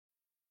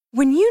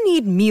When you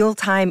need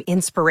mealtime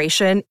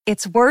inspiration,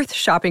 it's worth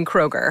shopping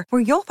Kroger,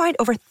 where you'll find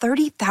over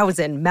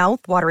 30,000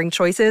 mouth-watering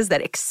choices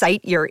that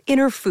excite your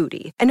inner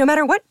foodie. And no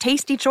matter what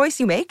tasty choice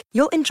you make,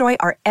 you'll enjoy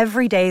our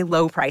everyday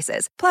low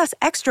prices, plus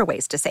extra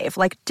ways to save,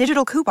 like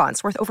digital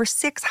coupons worth over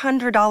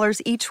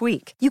 $600 each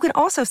week. You can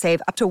also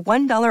save up to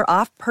 $1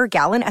 off per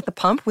gallon at the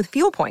pump with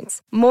fuel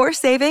points. More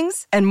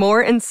savings and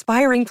more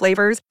inspiring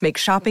flavors make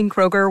shopping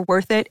Kroger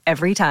worth it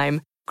every time.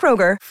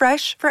 Kroger,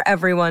 fresh for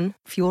everyone.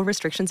 Fuel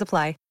restrictions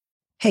apply.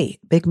 Hey,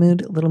 Big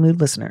Mood, Little Mood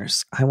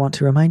listeners, I want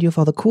to remind you of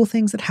all the cool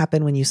things that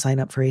happen when you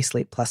sign up for a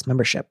Slate Plus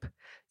membership.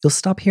 You'll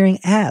stop hearing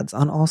ads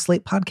on all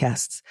Slate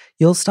podcasts.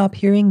 You'll stop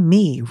hearing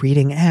me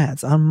reading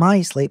ads on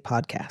my Slate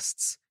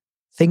podcasts.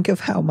 Think of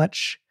how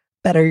much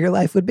better your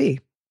life would be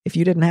if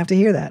you didn't have to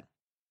hear that.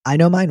 I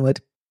know mine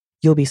would.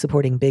 You'll be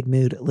supporting Big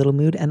Mood, Little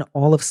Mood, and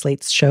all of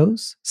Slate's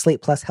shows.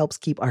 Slate Plus helps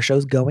keep our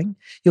shows going.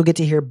 You'll get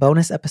to hear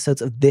bonus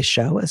episodes of this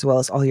show, as well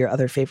as all your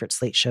other favorite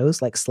Slate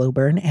shows like Slow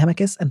Burn,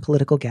 Amicus, and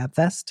Political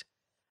Gabfest.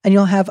 And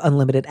you'll have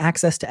unlimited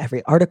access to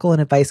every article and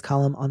advice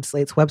column on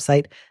Slate's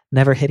website,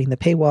 never hitting the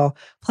paywall,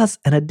 plus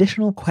an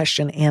additional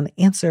question and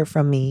answer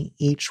from me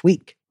each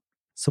week.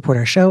 Support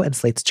our show and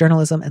Slate's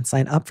journalism and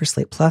sign up for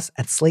Slate Plus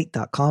at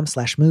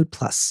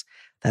slate.com/moodplus.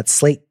 That's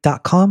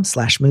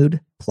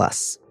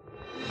slate.com/moodplus.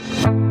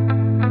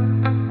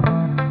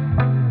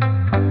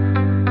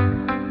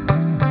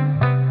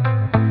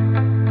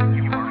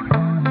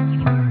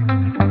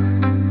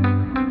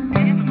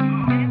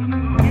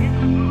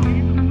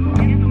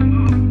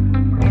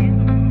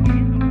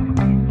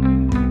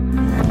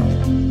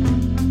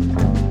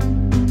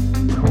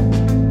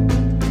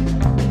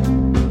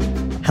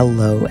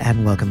 Hello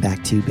and welcome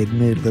back to Big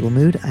Mood, Little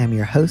Mood. I am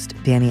your host,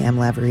 Danny M.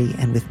 Lavery,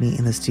 and with me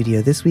in the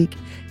studio this week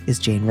is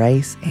Jane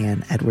Rice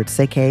and Edward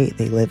Seke.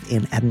 They live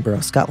in Edinburgh,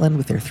 Scotland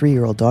with their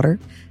 3-year-old daughter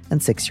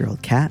and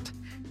 6-year-old cat.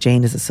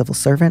 Jane is a civil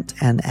servant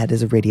and Ed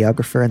is a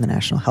radiographer in the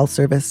National Health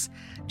Service.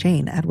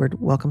 Jane,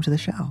 Edward, welcome to the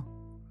show.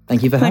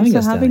 Thank you for having us,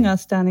 Thanks for having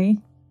us, Danny.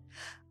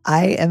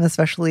 I am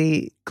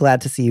especially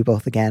glad to see you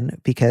both again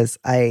because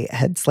I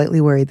had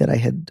slightly worried that I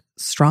had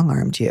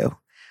strong-armed you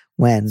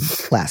when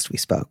last we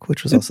spoke,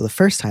 which was also the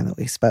first time that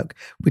we spoke.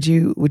 Would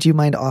you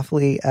mind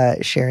awfully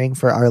sharing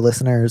for our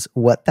listeners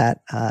what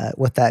that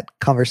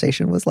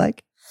conversation was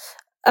like?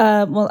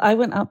 Well, I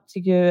went up to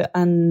you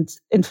and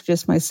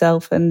introduced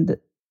myself and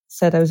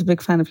said I was a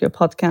big fan of your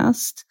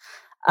podcast.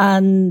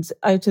 And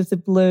out of the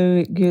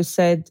blue, you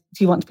said,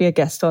 "Do you want to be a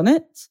guest on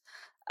it?"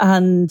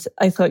 And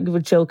I thought you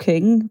were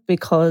joking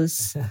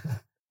because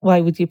why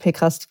would you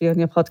pick us to be on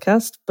your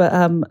podcast? But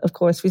of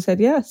course, we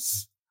said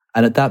yes.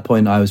 And at that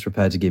point, I was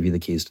prepared to give you the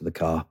keys to the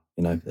car.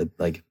 You know,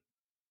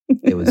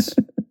 it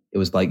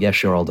was like, yeah,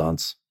 sure, I'll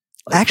dance.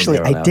 Like, actually,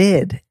 I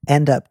did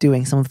end up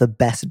doing some of the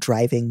best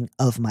driving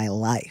of my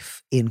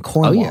life in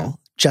Cornwall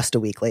just a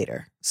week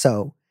later.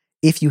 So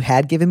if you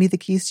had given me the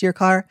keys to your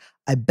car,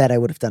 I bet I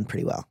would have done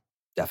pretty well.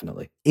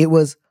 Definitely. It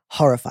was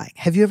horrifying.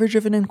 Have you ever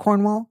driven in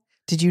Cornwall?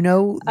 Did you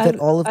know that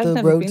all of the roads...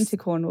 I've never been to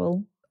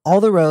Cornwall. All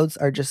the roads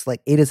are just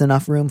like, it is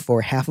enough room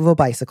for half of a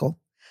bicycle,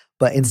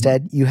 but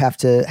instead you have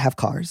to have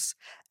cars.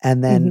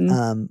 And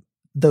then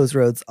those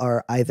roads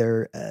are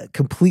either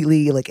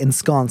completely like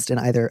ensconced in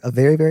either a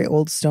very, very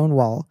old stone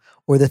wall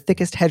or the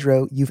thickest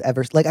hedgerow you've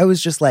ever... Like I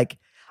was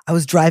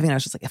driving and I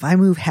was just like, if I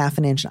move half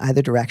an inch in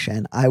either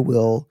direction, I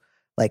will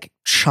like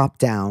chop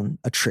down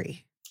a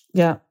tree.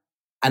 Yeah.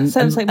 And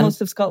sounds like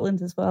most of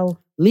Scotland as well.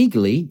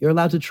 Legally, you're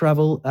allowed to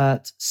travel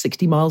at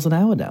 60 miles an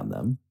hour down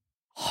them.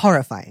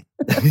 Horrifying.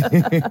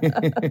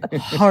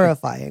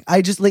 Horrifying.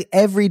 I just like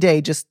every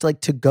day just like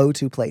to go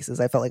to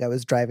places. I felt like I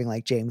was driving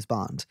like James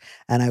Bond.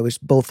 And I was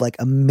both like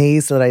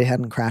amazed that I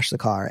hadn't crashed the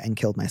car and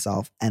killed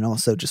myself. And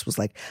also just was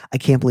like, I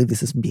can't believe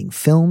this is being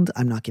filmed.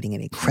 I'm not getting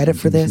any credit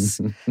for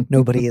this.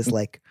 Nobody is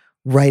like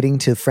writing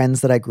to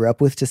friends that I grew up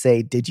with to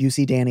say, did you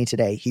see Danny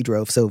today? He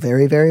drove so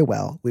very, very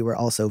well. We were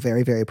also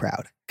very, very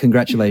proud.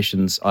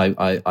 Congratulations.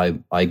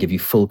 I give you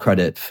full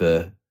credit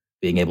for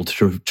being able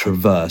to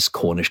traverse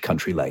Cornish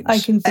country lanes. I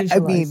can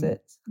visualize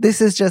it.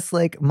 This is just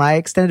like my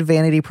extended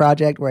vanity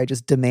project where I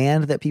just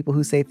demand that people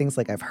who say things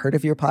like, I've heard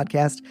of your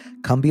podcast,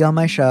 come be on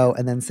my show,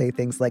 and then say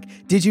things like,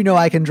 did you know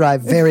I can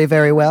drive very,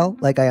 very well?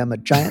 Like I am a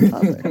giant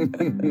toddler.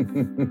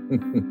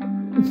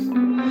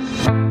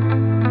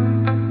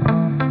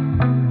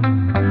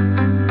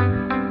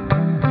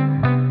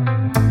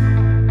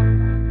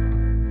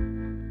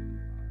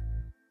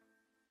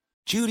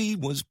 Judy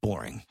was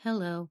boring.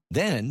 Hello.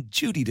 Then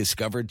Judy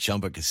discovered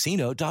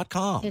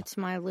ChumbaCasino.com. It's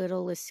my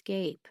little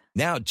escape.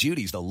 Now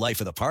Judy's the life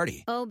of the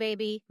party. Oh,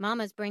 baby,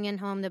 mama's bringing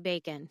home the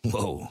bacon.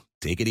 Whoa,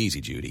 take it easy,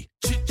 Judy.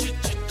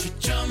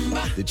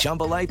 The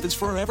Chumba life is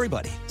for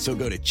everybody. So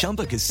go to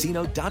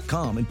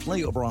ChumbaCasino.com and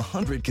play over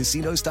 100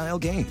 casino-style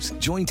games.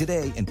 Join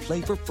today and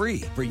play for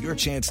free for your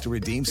chance to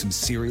redeem some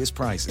serious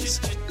prizes.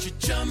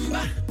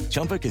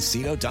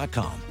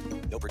 ChumbaCasino.com.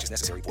 No purchase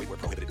necessary. Void where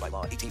prohibited by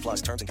law.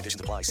 18+ terms and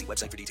conditions apply. See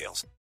website for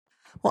details.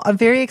 Well, I'm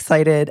very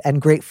excited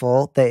and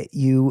grateful that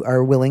you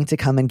are willing to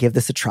come and give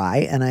this a try.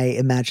 And I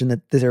imagine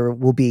that there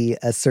will be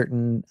a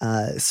certain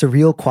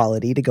surreal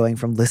quality to going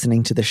from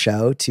listening to the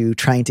show to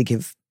trying to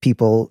give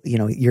people,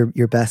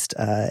 your best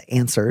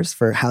answers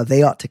for how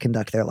they ought to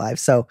conduct their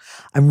lives. So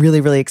I'm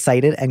really, really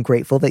excited and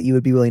grateful that you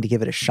would be willing to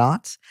give it a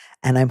shot.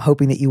 And I'm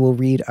hoping that you will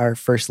read our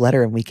first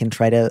letter and we can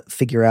try to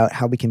figure out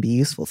how we can be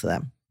useful to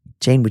them.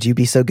 Jane, would you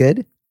be so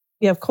good?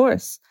 Yeah, of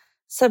course.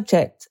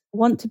 Subject,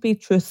 want to be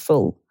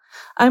truthful.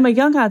 I'm a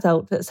young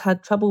adult that's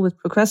had trouble with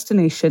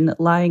procrastination,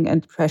 lying,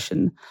 and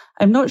depression.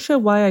 I'm not sure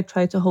why I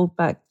try to hold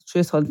back the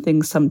truth on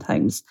things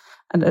sometimes.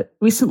 And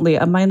recently,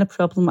 a minor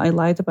problem I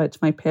lied about to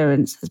my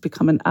parents has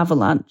become an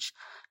avalanche.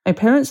 My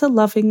parents are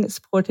loving,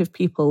 supportive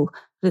people,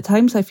 but at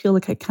times I feel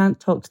like I can't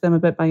talk to them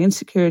about my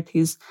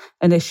insecurities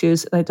and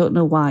issues, and I don't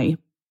know why.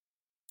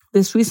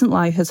 This recent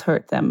lie has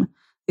hurt them.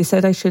 They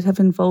said I should have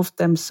involved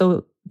them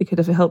so they could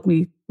have helped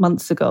me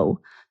months ago.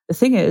 The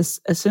thing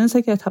is, as soon as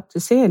I get up to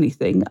say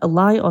anything, a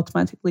lie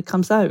automatically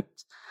comes out.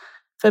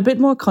 For a bit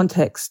more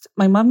context,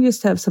 my mum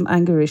used to have some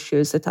anger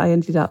issues that I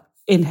ended up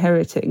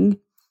inheriting,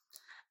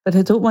 but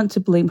I don't want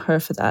to blame her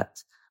for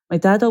that. My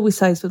dad always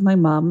sides with my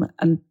mum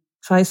and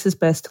tries his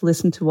best to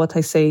listen to what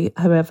I say.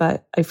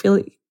 However, I feel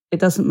it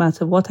doesn't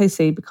matter what I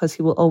say because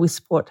he will always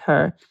support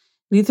her.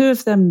 Neither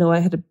of them know I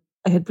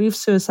had brief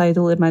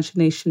suicidal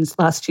imaginations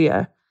last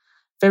year.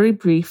 Very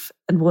brief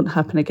and won't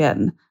happen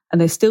again.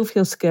 And I still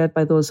feel scared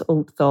by those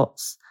old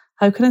thoughts.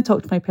 How can I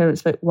talk to my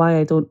parents about why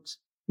I don't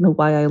know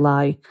why I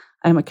lie?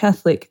 I am a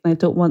Catholic and I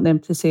don't want them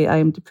to say I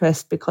am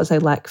depressed because I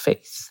lack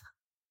faith.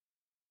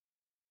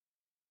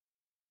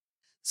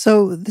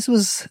 So this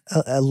was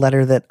a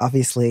letter that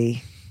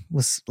obviously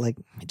was like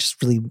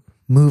just really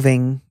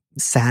moving,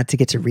 sad to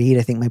get to read.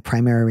 I think my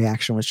primary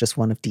reaction was just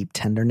one of deep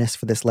tenderness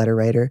for this letter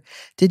writer.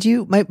 Did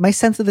you, my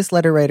sense of this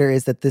letter writer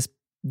is that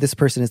this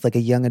person is like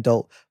a young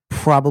adult,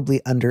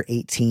 probably under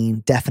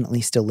 18,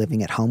 definitely still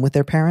living at home with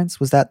their parents.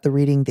 Was that the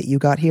reading that you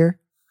got here?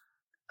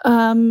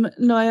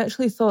 No, I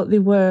actually thought they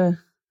were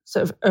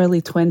sort of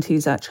early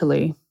 20s,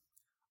 actually.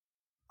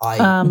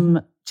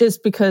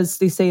 Just because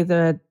they say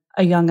they're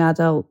a young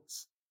adult,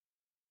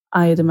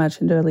 I had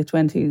imagined early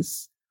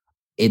 20s.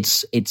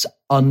 It's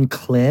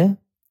unclear.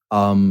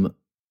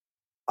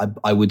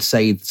 I would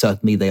say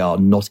certainly they are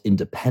not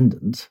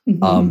independent,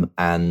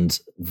 and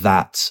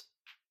that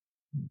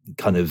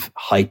kind of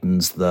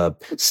heightens the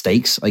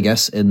stakes, I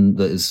guess,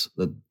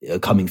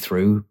 coming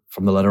through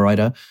from the letter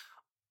writer.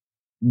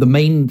 The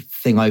main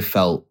thing I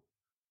felt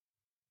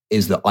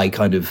is that I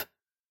kind of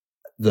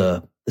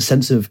the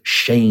sense of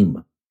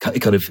shame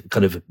kind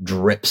of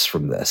drips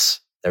from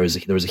this.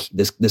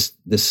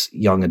 This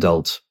young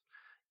adult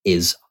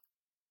is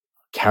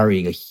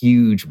carrying a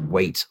huge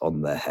weight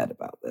on their head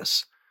about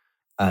this,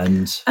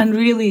 and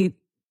really,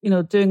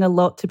 doing a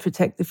lot to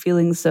protect the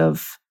feelings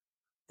of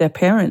their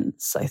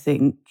parents, I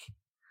think,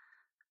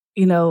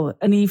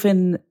 and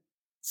even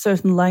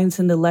certain lines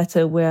in the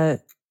letter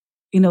where,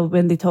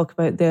 when they talk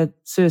about their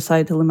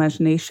suicidal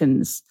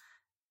imaginations,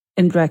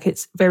 in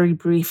brackets, very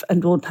brief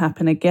and won't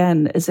happen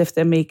again, as if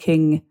they're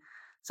making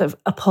sort of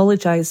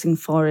apologizing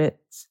for it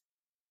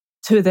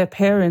to their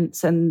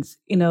parents and,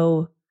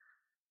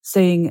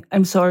 saying,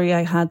 I'm sorry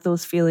I had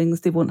those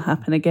feelings, they won't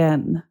happen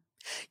again.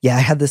 Yeah,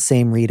 I had the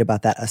same read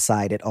about that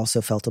aside. It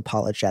also felt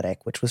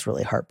apologetic, which was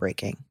really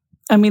heartbreaking.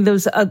 I mean, there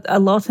was a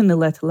lot in the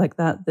letter like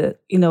that,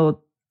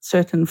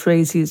 certain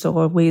phrases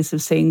or ways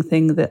of saying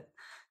things that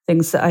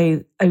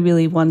I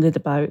really wondered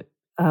about.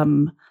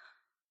 The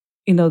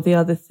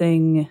other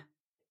thing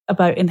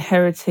about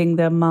inheriting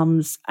their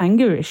mum's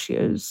anger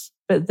issues,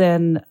 but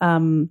then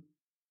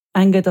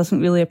anger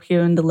doesn't really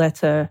appear in the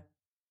letter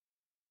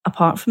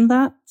apart from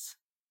that.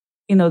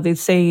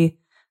 They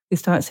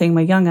start saying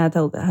my young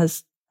adult that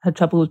has had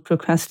trouble with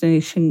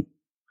procrastination,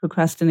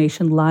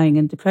 lying,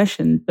 and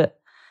depression, but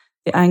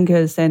the anger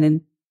is then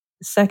in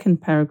the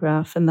second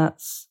paragraph, and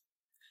that's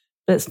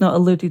not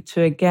alluded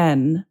to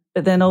again.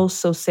 But then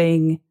also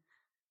saying,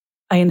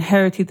 I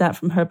inherited that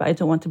from her, but I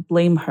don't want to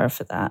blame her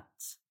for that.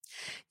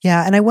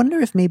 Yeah, and I wonder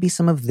if maybe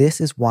some of this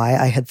is why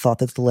I had thought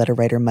that the letter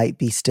writer might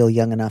be still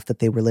young enough that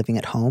they were living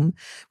at home.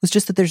 It was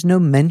just that there's no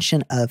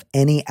mention of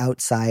any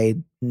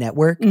outside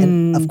network.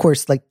 And of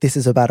course, this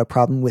is about a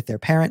problem with their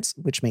parents,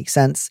 which makes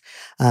sense.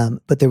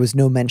 But there was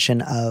no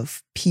mention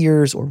of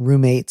peers or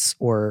roommates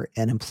or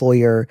an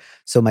employer.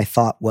 So my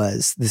thought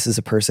was, this is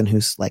a person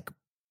who's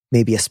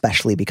maybe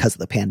especially because of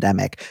the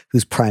pandemic,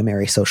 whose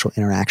primary social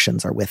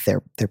interactions are with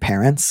their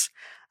parents.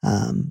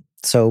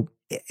 So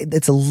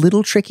it's a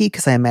little tricky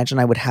because I imagine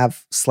I would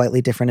have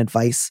slightly different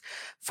advice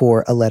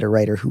for a letter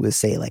writer who is,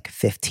 say,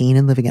 15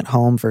 and living at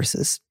home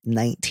versus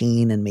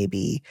 19 and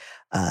maybe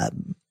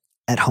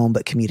at home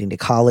but commuting to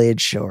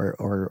college,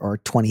 or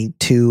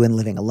 22 and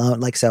living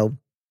alone. So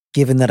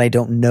given that I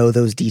don't know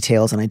those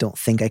details and I don't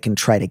think I can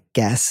try to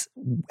guess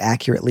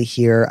accurately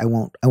here, I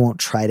won't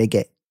try to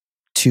get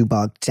too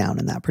bogged down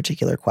in that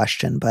particular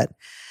question. But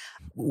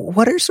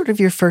what are sort of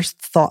your first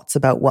thoughts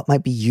about what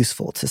might be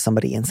useful to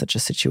somebody in such a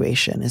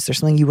situation? Is there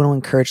something you want to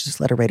encourage this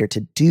letter writer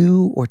to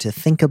do or to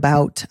think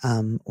about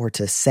or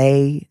to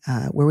say?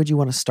 Where would you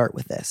want to start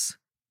with this?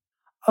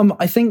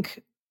 I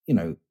think,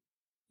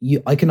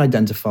 I can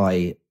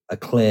identify a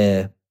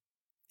clear,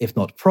 if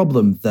not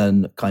problem,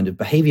 then kind of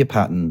behavior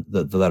pattern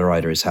that the letter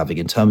writer is having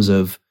in terms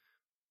of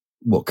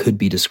what could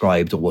be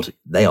described or what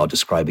they are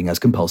describing as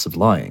compulsive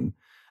lying.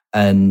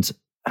 And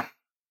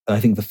I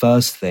think the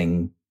first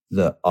thing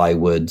that I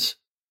would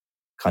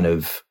kind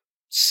of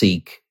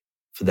seek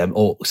for them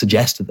or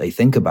suggest that they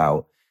think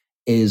about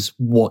is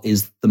what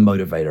is the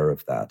motivator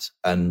of that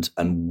and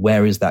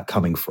where is that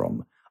coming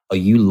from? Are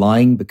you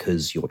lying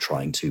because you're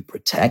trying to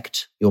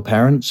protect your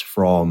parents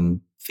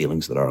from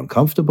feelings that are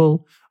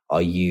uncomfortable?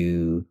 Are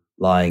you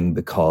lying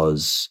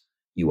because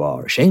you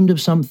are ashamed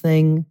of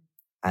something?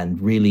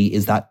 And really,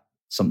 is that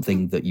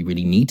something that you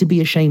really need to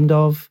be ashamed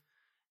of?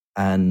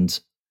 And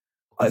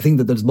I think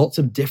that there's lots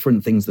of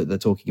different things that they're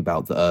talking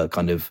about that are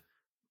kind of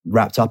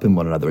wrapped up in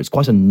one another. It's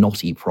quite a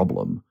knotty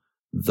problem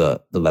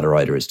that the letter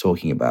writer is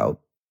talking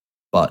about.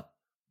 But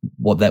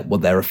what their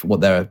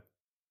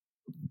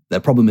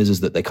problem is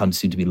that they kind of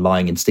seem to be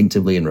lying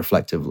instinctively and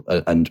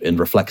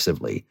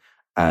reflexively.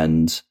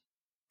 And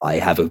I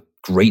have a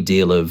great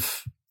deal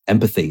of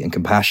empathy and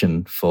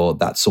compassion for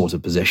that sort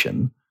of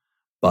position.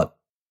 But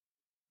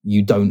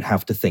you don't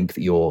have to think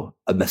that you're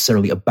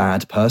necessarily a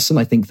bad person.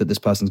 I think that this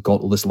person's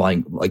got all this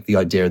lying, like the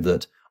idea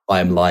that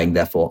I am lying,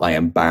 therefore I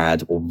am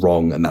bad or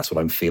wrong, and that's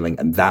what I'm feeling.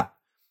 And that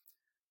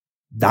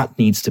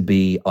needs to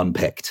be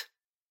unpicked.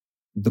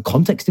 The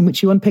context in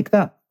which you unpick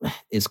that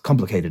is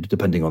complicated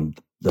depending on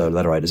the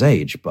letter writer's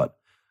age, but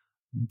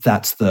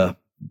that's the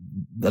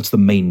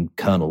main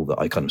kernel that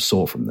I kind of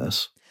saw from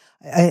this.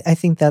 I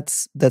think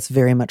that's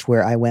very much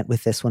where I went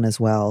with this one as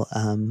well,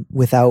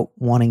 without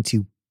wanting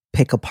to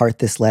pick apart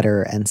this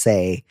letter and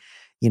say,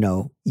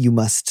 you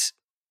must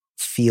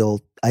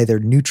feel either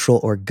neutral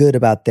or good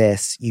about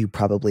this. You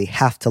probably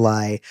have to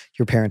lie.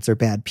 Your parents are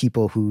bad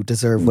people who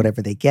deserve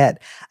whatever they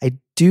get. I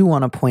do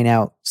want to point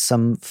out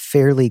some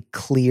fairly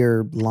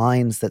clear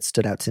lines that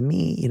stood out to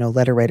me.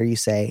 Letter writer, you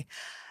say,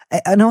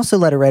 and also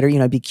letter writer,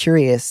 I'd be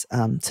curious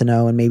to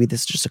know, and maybe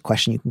this is just a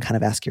question you can kind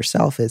of ask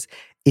yourself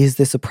is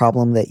this a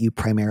problem that you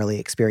primarily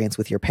experience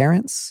with your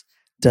parents?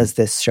 Does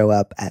this show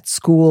up at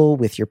school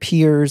with your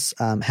peers?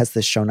 Has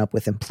this shown up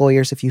with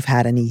employers if you've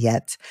had any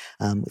yet?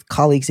 With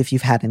colleagues if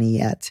you've had any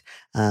yet?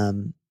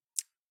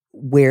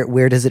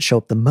 Where does it show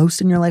up the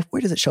most in your life?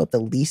 Where does it show up the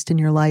least in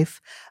your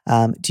life?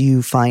 Do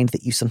you find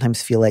that you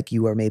sometimes feel like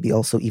you are maybe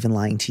also even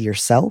lying to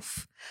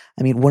yourself?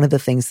 I mean, one of the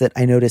things that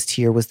I noticed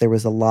here was there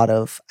was a lot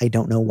of I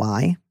don't know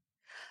why.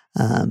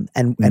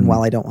 And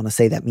while I don't want to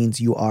say that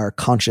means you are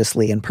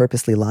consciously and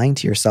purposely lying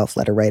to yourself,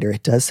 letter writer,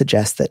 it does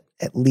suggest that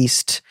at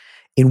least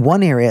in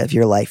one area of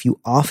your life, you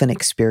often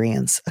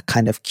experience a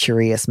kind of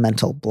curious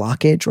mental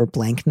blockage or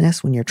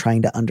blankness when you're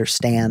trying to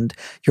understand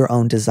your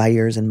own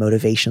desires and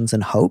motivations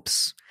and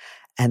hopes.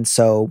 And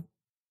so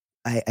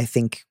I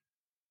think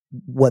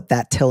what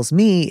that tells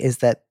me is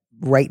that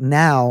right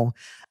now,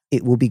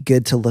 it will be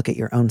good to look at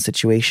your own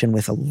situation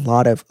with a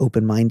lot of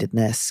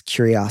open-mindedness,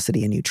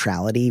 curiosity, and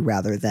neutrality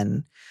rather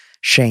than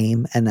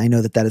shame. And I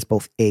know that is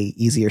both A,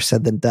 easier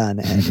said than done,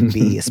 and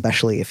B,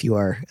 especially if you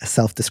are a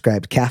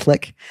self-described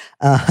Catholic.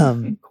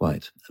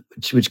 Quite.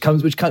 Which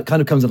kind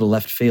of comes out of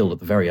left field at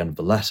the very end of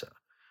the letter.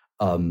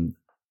 One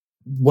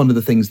of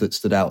the things that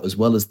stood out as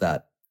well as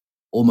that,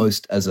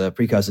 almost as a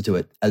precursor to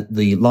it,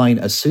 the line,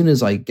 as soon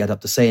as I get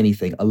up to say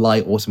anything, a lie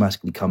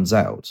automatically comes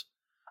out.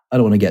 I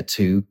don't want to get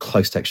too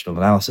close textual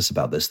analysis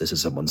about this. This is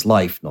someone's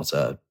life, not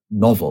a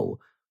novel.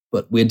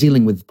 But we're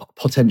dealing with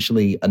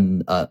potentially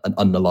an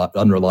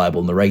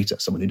unreliable narrator,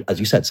 someone who, as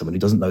you said, someone who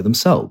doesn't know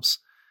themselves.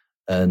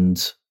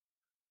 And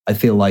I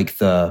feel like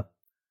the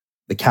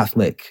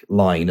Catholic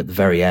line at the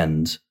very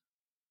end,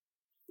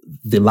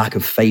 the lack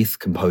of faith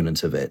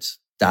component of it,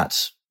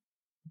 that's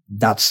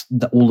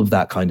all of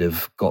that kind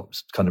of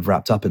got kind of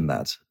wrapped up in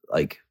that.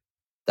 Like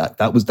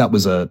that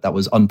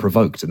was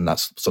unprovoked, and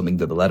that's something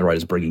that the letter writer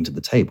is bringing to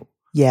the table.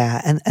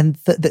 Yeah, and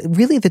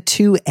really the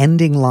two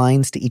ending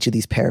lines to each of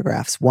these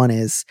paragraphs, one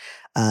is,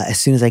 as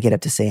soon as I get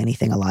up to say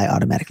anything, a lie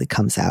automatically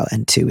comes out,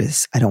 and two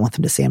is, I don't want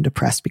them to say I'm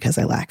depressed because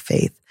I lack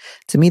faith.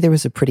 To me, there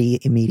was a pretty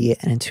immediate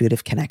and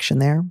intuitive connection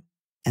there.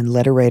 And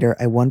letter writer,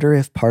 I wonder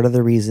if part of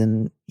the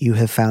reason you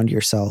have found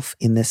yourself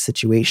in this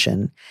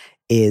situation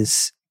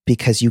is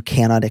because you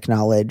cannot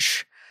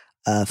acknowledge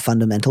a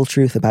fundamental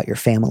truth about your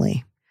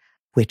family,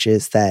 which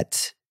is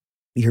that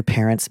your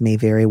parents may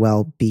very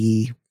well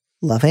be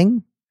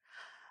loving,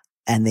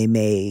 and they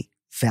may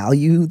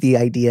value the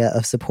idea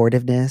of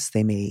supportiveness.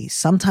 They may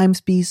sometimes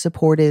be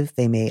supportive.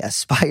 They may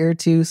aspire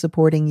to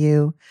supporting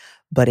you.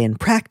 But in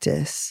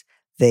practice,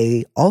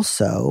 they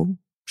also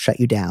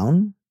shut you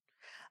down.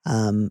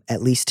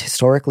 At least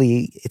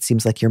historically, it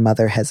seems like your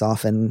mother has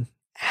often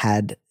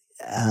had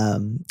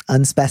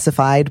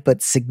unspecified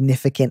but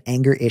significant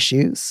anger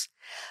issues.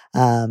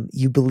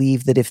 You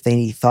believe that if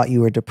they thought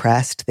you were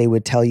depressed, they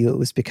would tell you it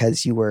was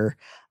because you were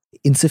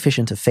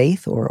insufficient of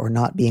faith or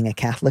not being a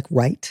Catholic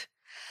right.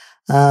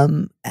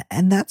 And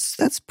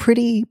that's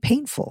pretty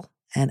painful.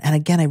 And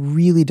again, I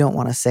really don't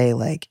want to say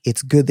like,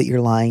 it's good that you're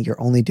lying. You're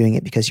only doing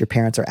it because your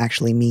parents are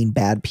actually mean,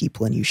 bad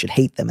people and you should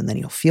hate them and then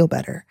you'll feel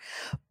better.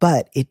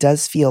 But it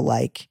does feel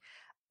like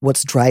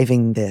what's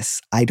driving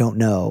this, I don't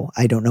know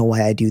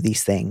why I do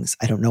these things.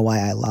 I don't know why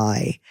I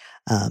lie,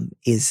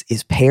 is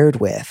paired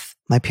with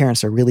my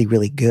parents are really,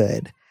 really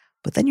good.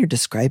 But then you're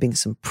describing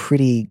some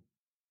pretty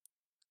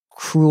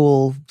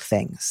cruel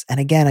things. And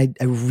again,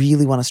 I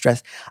really want to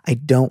stress, I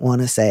don't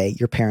want to say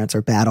your parents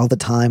are bad all the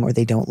time or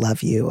they don't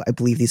love you. I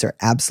believe these are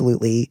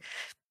absolutely,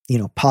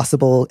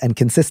 possible and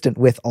consistent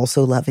with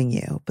also loving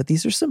you. But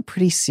these are some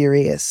pretty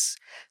serious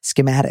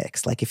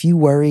schematics. Like if you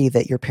worry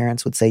that your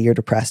parents would say you're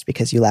depressed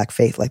because you lack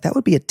faith, like that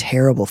would be a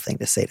terrible thing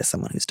to say to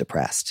someone who's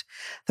depressed.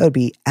 That would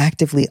be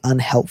actively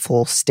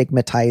unhelpful,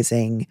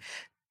 stigmatizing,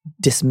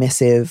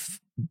 dismissive,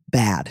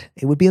 bad.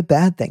 It would be a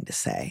bad thing to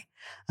say.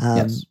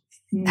 Yes.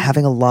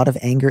 Having a lot of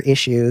anger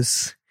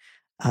issues,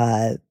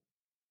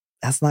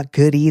 that's not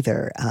good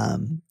either.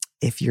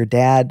 If your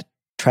dad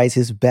tries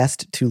his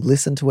best to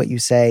listen to what you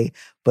say,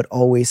 but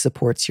always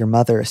supports your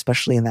mother,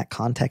 especially in that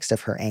context of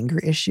her anger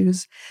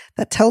issues,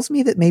 that tells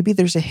me that maybe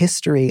there's a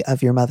history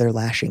of your mother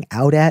lashing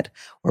out at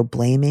or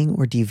blaming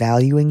or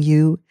devaluing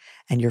you,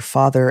 and your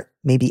father,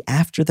 maybe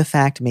after the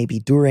fact, maybe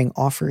during,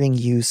 offering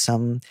you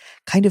some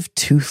kind of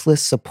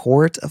toothless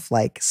support of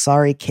like,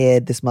 sorry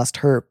kid, this must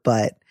hurt,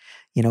 but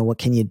what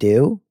can you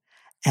do?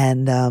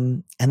 And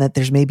that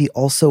there's maybe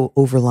also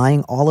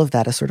overlying all of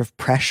that a sort of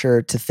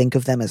pressure to think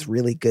of them as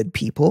really good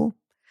people,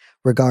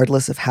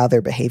 regardless of how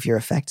their behavior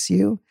affects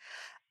you.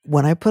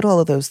 When I put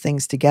all of those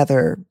things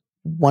together,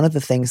 one of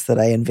the things that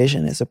I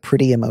envision is a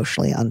pretty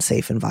emotionally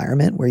unsafe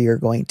environment where you're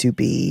going to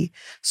be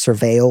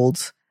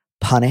surveilled,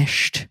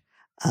 punished,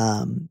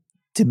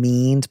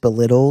 demeaned,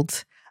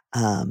 belittled,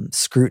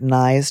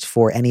 scrutinized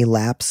for any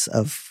lapse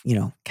of,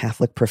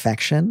 Catholic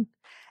perfection.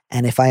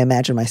 And if I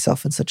imagine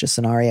myself in such a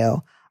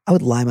scenario, I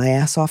would lie my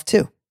ass off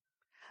too.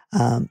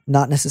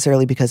 Not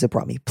necessarily because it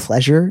brought me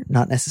pleasure,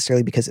 not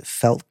necessarily because it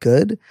felt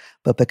good,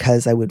 but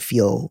because I would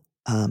feel,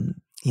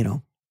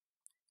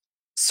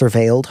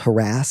 surveilled,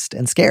 harassed,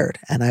 and scared.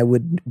 And I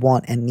would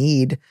want and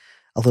need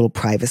a little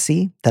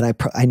privacy that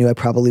I knew I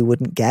probably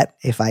wouldn't get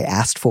if I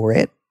asked for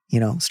it,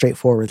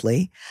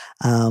 straightforwardly,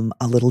 a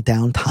little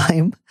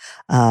downtime,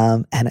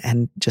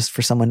 and just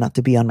for someone not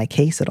to be on my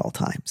case at all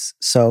times.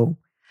 So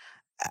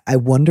I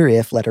wonder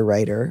if, letter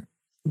writer,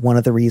 one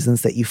of the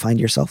reasons that you find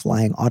yourself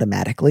lying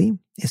automatically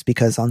is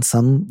because on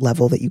some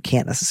level that you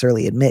can't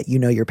necessarily admit,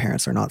 your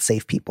parents are not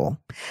safe people.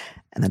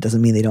 And that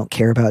doesn't mean they don't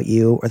care about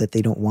you or that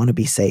they don't want to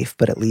be safe.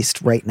 But at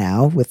least right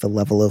now, with the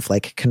level of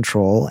like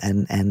control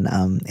and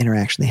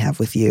interaction they have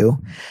with you,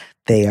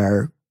 they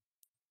are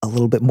a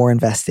little bit more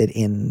invested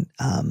in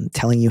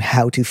telling you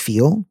how to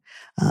feel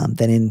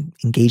than in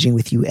engaging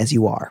with you as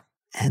you are.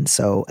 And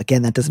so,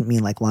 again, that doesn't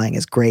mean like lying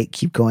is great,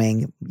 keep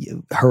going,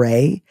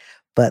 hooray,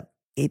 but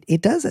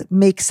it does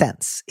make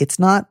sense. It's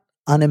not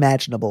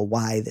unimaginable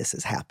why this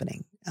is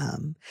happening.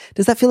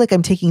 Does that feel like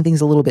I'm taking things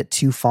a little bit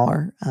too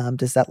far?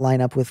 Does that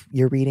line up with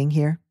your reading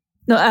here?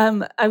 No,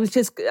 I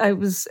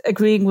was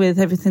agreeing with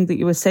everything that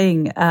you were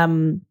saying.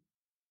 And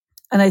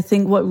I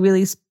think what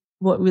really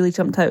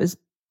jumped out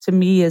to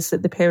me is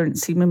that the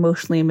parents seem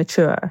emotionally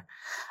immature.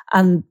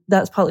 And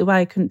that's partly why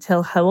I couldn't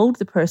tell how old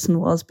the person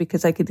was,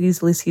 because I could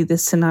easily see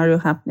this scenario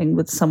happening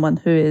with someone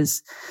who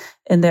is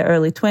in their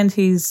early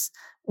 20s,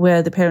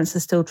 where the parents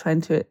are still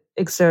trying to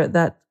exert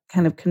that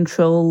kind of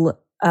control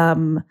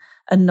and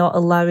not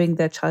allowing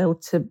their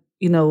child to,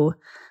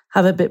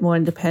 have a bit more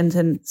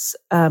independence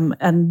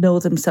and know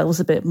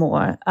themselves a bit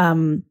more.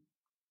 The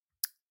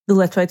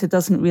letter writer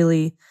doesn't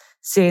really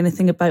say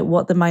anything about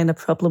what the minor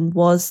problem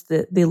was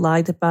that they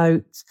lied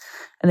about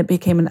and it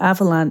became an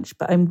avalanche.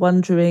 But I'm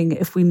wondering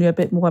if we knew a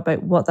bit more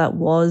about what that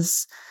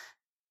was,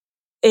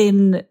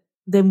 then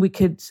we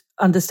could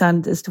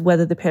understand as to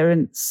whether the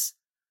parents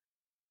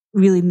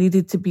really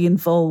needed to be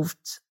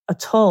involved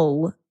at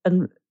all.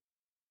 And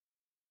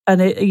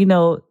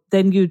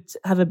then you'd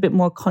have a bit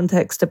more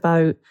context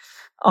about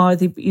are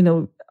they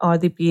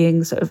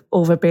being sort of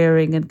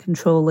overbearing and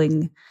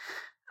controlling,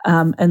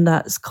 and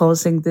that's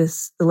causing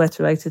the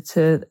letter writer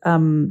to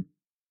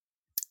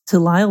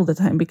lie all the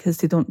time because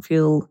they don't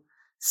feel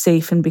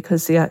safe and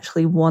because they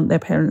actually want their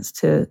parents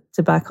to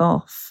back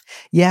off.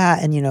 Yeah,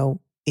 and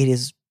it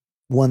is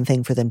one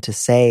thing for them to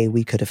say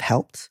we could have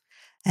helped.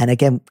 And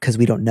again, because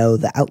we don't know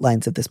the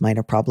outlines of this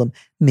minor problem,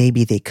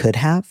 maybe they could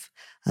have.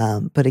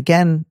 But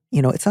again,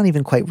 it's not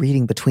even quite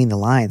reading between the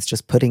lines,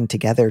 just putting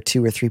together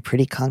 2 or 3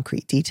 pretty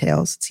concrete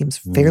details. It seems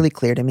fairly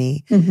clear to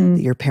me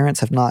that your parents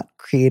have not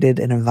created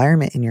an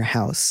environment in your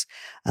house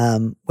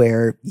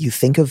where you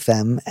think of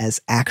them as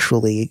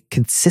actually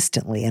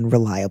consistently and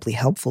reliably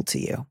helpful to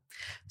you.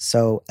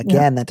 So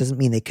again, that doesn't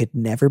mean they could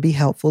never be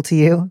helpful to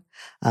you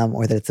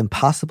or that it's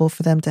impossible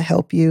for them to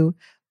help you.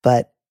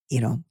 But,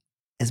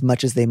 as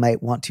much as they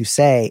might want to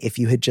say, if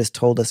you had just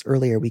told us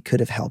earlier, we could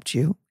have helped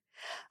you.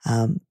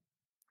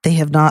 they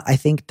have not, I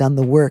think, done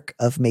the work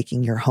of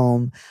making your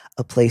home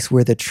a place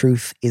where the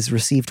truth is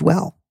received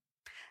well.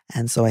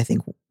 And so I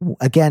think,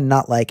 again,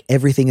 not like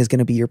everything is going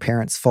to be your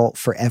parents' fault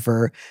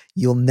forever.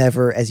 You'll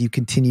never, as you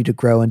continue to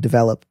grow and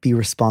develop, be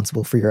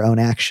responsible for your own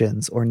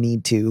actions or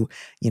need to,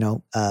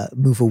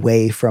 move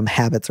away from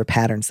habits or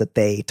patterns that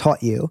they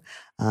taught you.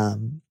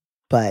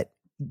 But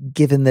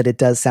given that it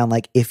does sound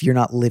like if you're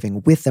not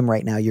living with them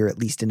right now, you're at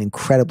least in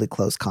incredibly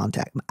close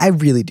contact. I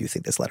really do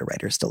think this letter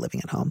writer is still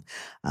living at home.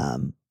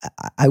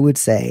 I would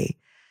say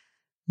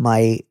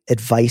my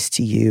advice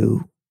to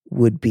you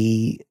would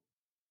be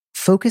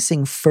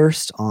focusing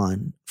first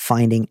on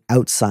finding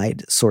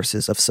outside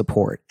sources of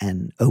support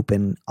and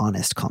open,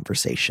 honest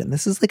conversation.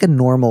 This is like a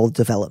normal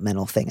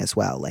developmental thing as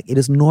well. Like, it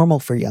is normal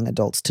for young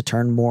adults to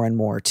turn more and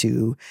more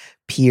to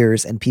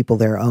peers and people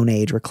their own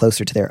age or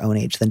closer to their own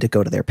age than to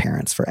go to their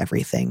parents for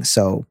everything.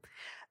 So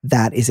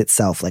that is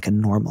itself like a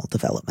normal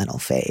developmental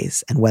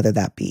phase. And whether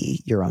that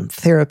be your own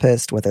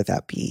therapist, whether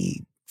that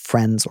be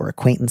friends or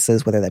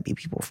acquaintances, whether that be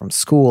people from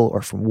school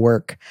or from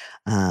work,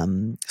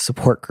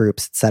 support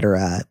groups,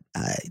 etc.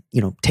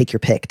 Take your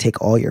pick,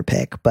 take all your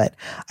pick. But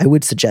I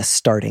would suggest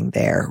starting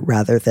there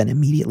rather than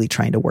immediately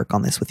trying to work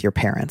on this with your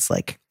parents,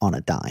 like on a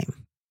dime.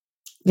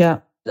 Yeah,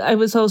 I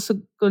was also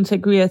going to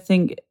agree. I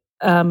think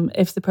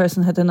if the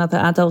person had another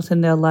adult in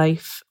their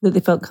life that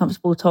they felt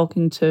comfortable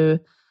talking to,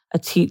 a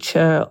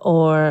teacher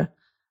or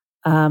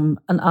an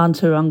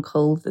aunt or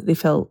uncle that they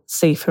felt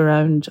safe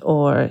around,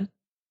 or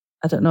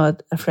I don't know,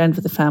 a friend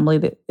with the family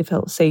that they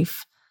felt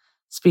safe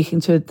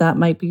speaking to, that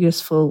might be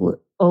useful.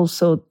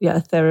 Also,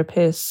 a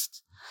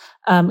therapist.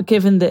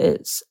 Given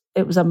that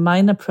it was a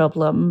minor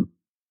problem,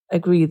 I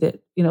agree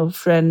that,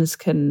 friends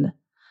can,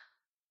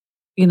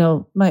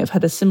 might have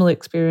had a similar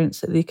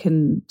experience that they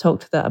can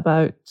talk to that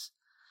about,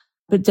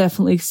 but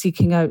definitely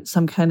seeking out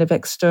some kind of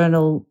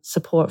external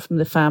support from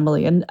the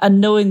family and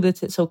knowing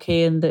that it's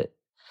okay and that,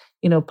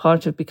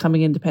 part of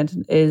becoming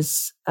independent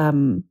is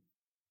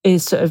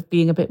sort of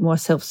being a bit more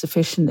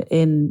self-sufficient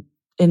in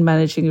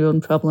managing your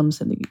own problems.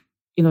 And,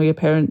 your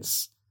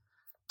parents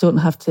don't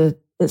have to,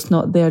 it's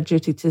not their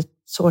duty to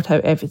sort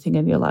out everything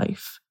in your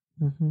life.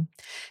 Mm-hmm.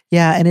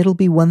 Yeah. And it'll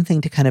be one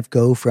thing to kind of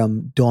go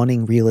from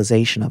dawning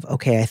realization of,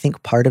 okay, I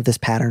think part of this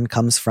pattern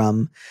comes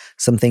from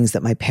some things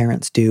that my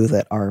parents do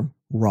that are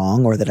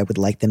wrong or that I would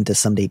like them to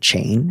someday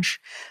change.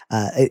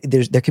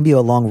 There can be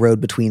a long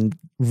road between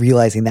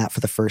realizing that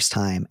for the first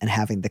time and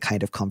having the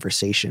kind of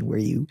conversation where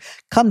you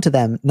come to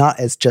them not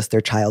as just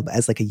their child, but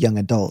as like a young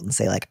adult and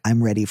say like,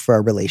 I'm ready for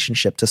our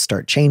relationship to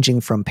start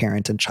changing from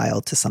parent and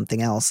child to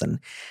something else. And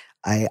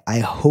I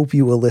hope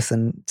you will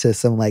listen to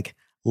some like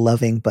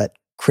loving but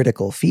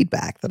critical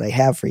feedback that I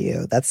have for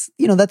you. That's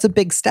a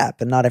big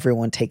step, and not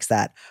everyone takes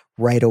that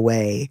right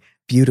away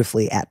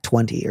beautifully at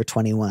 20 or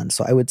 21.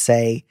 So I would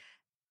say,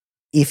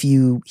 if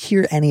you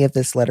hear any of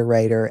this letter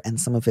writer and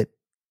some of it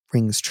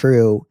rings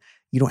true,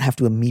 you don't have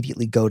to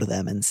immediately go to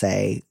them and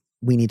say,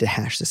 we need to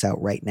hash this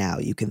out right now.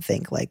 You can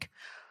think like,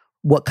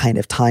 what kind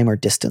of time or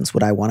distance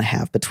would I want to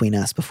have between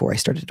us before I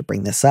started to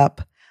bring this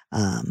up?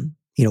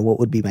 What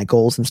would be my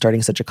goals in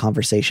starting such a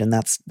conversation?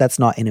 That's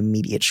not an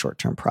immediate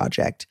short-term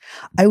project.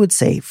 I would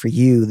say for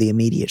you, the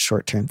immediate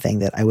short-term thing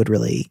that I would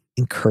really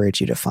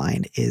encourage you to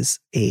find is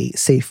a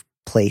safe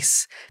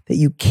place that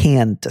you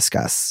can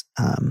discuss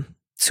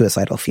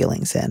suicidal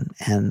feelings in.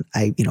 And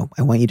I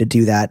want you to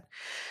do that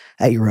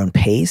at your own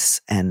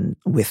pace and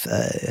with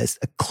a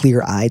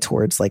clear eye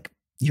towards like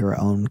your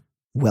own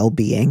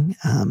well-being.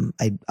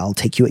 I'll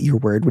take you at your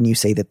word when you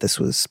say that this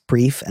was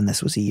brief and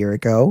this was a year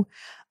ago.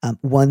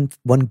 One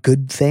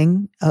good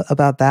thing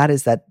about that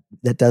is that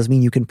does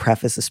mean you can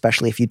preface,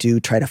 especially if you do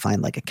try to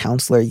find like a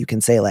counselor, you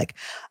can say like,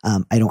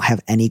 I don't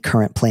have any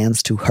current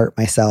plans to hurt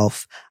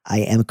myself. I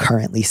am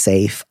currently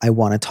safe. I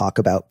want to talk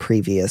about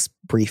previous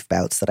brief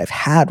bouts that I've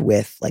had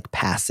with like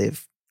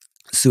passive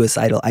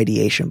suicidal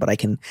ideation, but I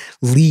can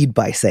lead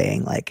by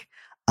saying like,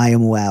 I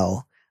am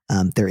well.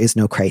 There is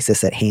no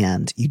crisis at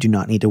hand. You do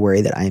not need to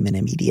worry that I am in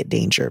immediate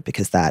danger,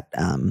 because that,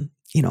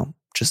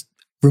 just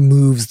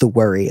removes the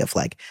worry of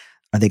like,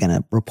 are they going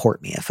to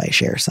report me if I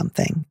share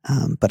something?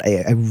 But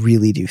I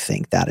really do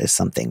think that is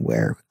something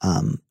where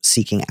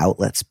seeking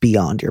outlets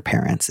beyond your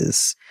parents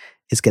is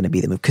going to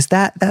be the move, because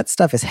that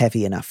stuff is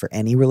heavy enough for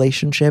any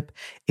relationship.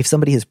 If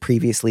somebody has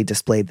previously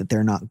displayed that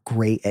they're not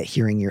great at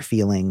hearing your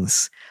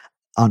feelings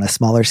on a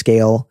smaller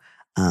scale,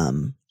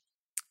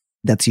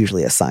 that's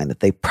usually a sign that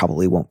they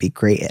probably won't be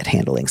great at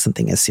handling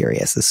something as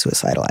serious as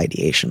suicidal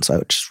ideation. So I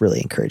would just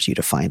really encourage you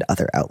to find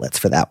other outlets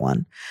for that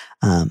one.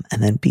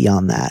 And then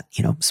beyond that,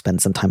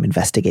 spend some time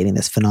investigating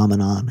this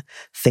phenomenon.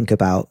 Think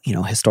about,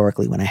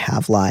 historically when I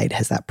have lied,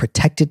 has that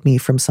protected me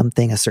from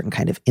something, a certain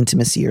kind of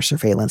intimacy or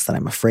surveillance that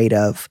I'm afraid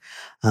of?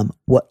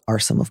 What are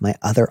some of my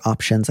other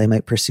options I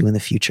might pursue in the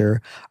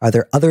future? Are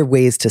there other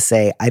ways to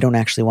say, I don't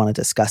actually want to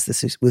discuss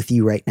this with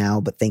you right now,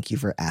 but thank you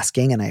for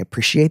asking, and I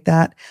appreciate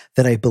that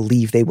I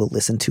believe they will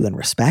listen to and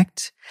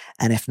respect?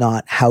 And if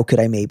not, how could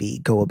I maybe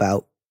go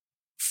about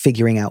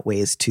figuring out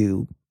ways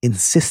to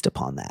insist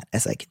upon that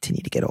as I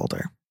continue to get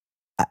older?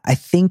 I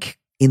think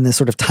in the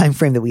sort of time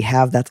frame that we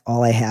have, that's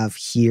all I have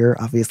here.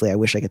 Obviously, I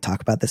wish I could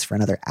talk about this for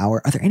another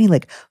hour. Are there any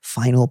like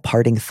final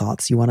parting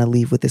thoughts you want to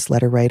leave with this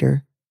letter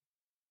writer?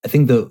 I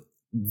think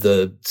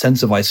the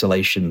sense of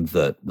isolation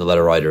that the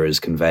letter writer is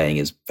conveying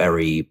is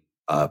very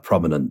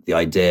prominent. The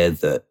idea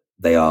that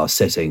they are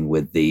sitting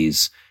with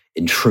these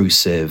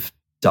intrusive,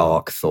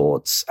 dark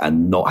thoughts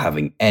and not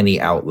having any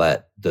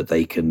outlet that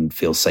they can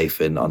feel safe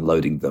in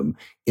unloading them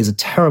is a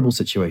terrible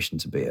situation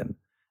to be in.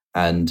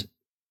 And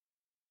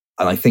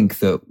I think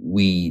that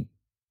we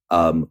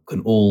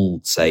can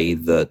all say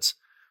that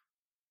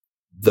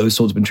those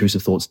sorts of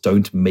intrusive thoughts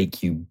don't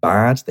make you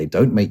bad. They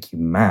don't make you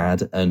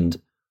mad.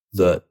 And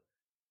that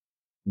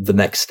the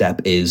next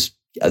step is,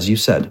 as you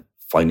said,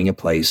 finding a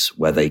place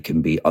where they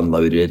can be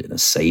unloaded in a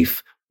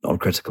safe,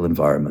 non-critical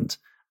environment.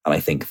 And I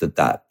think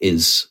that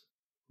is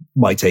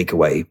my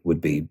takeaway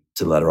would be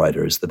to letter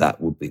writers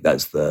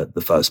that's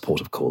the first port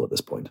of call at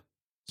this point.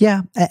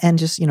 Yeah. And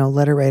just,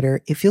 letter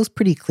writer, it feels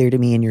pretty clear to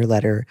me in your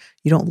letter,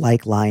 you don't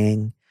like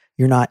lying.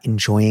 You're not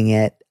enjoying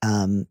it.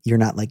 You're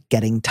not like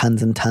getting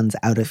tons and tons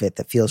out of it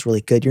that feels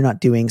really good. You're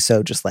not doing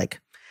so just like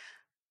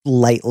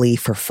lightly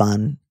for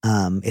fun.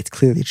 It's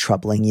clearly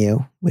troubling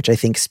you, which I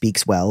think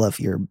speaks well of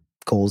your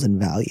goals and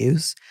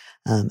values.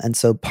 And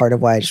so part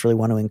of why I just really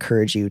want to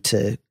encourage you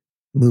to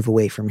move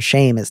away from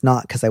shame is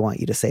not because I want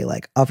you to say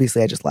like,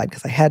 obviously I just lied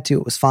because I had to,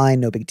 it was fine,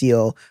 no big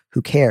deal,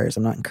 who cares?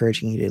 I'm not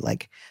encouraging you to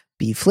like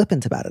be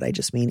flippant about it. I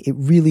just mean, it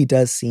really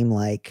does seem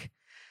like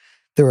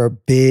there are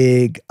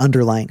big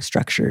underlying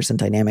structures and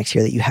dynamics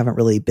here that you haven't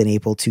really been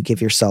able to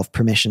give yourself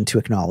permission to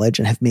acknowledge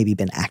and have maybe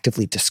been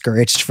actively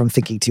discouraged from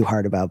thinking too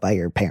hard about by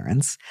your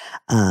parents.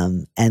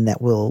 And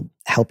that will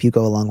help you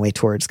go a long way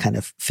towards kind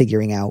of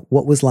figuring out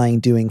what was lying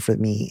doing for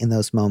me in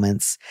those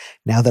moments.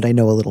 Now that I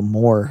know a little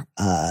more,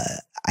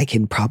 I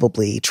can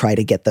probably try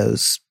to get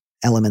those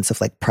elements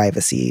of like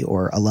privacy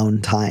or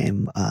alone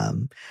time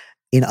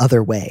in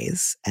other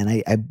ways.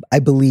 And I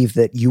believe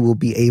that you will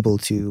be able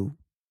to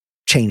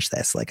change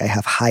this. Like I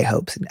have high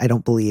hopes. I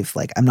don't believe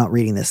like I'm not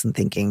reading this and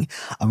thinking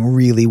I'm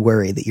really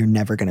worried that you're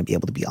never going to be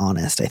able to be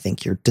honest. I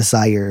think your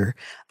desire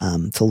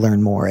to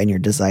learn more and your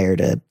desire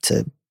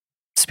to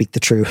speak the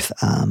truth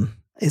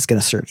is going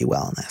to serve you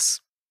well in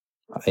this.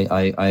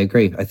 I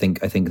agree. I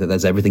think that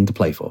there's everything to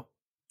play for.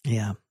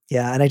 Yeah.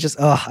 Yeah. And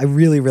I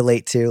really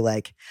relate to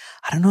like,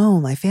 I don't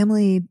know, my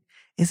family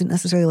isn't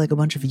necessarily like a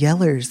bunch of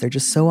yellers. They're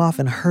just so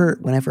often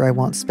hurt whenever I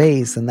want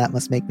space. And that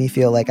must make me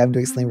feel like I'm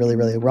doing something really,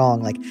 really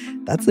wrong. Like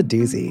that's a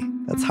doozy.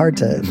 That's hard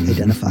to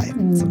identify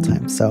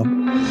sometimes. So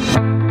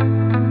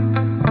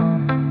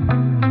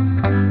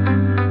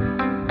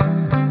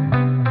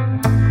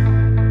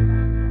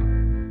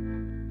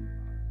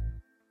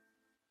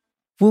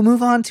we'll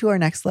move on to our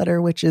next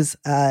letter, which is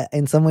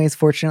in some ways,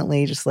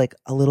 fortunately, just like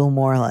a little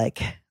more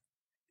like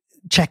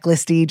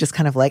checklisty, just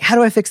kind of like, how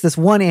do I fix this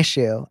one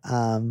issue?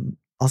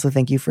 Also,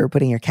 thank you for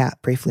putting your cat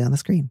briefly on the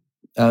screen.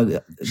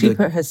 She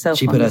put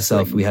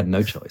herself. We had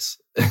no choice.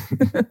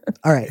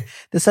 All right.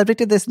 The subject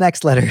of this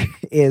next letter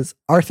is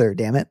Arthur,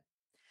 damn it.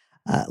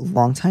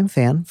 Longtime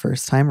fan,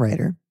 first time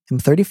writer. I'm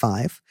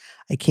 35.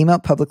 I came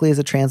out publicly as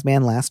a trans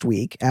man last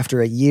week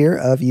after a year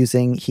of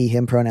using he,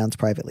 him pronouns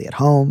privately at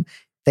home,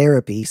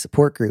 therapy,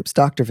 support groups,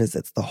 doctor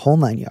visits, the whole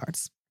 9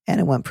 yards. And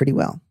it went pretty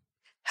well.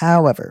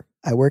 However,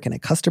 I work in a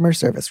customer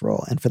service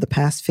role, and for the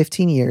past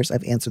 15 years,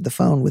 I've answered the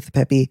phone with the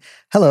peppy,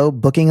 "Hello,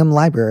 Buckingham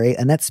Library,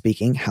 Annette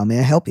speaking. How may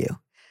I help you?"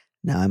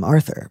 Now I'm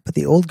Arthur, but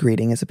the old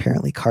greeting is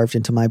apparently carved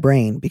into my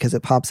brain because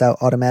it pops out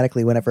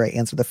automatically whenever I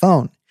answer the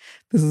phone.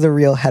 This is a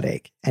real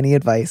headache. Any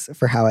advice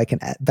for how I can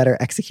better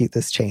execute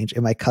this change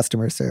in my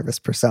customer service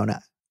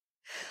persona?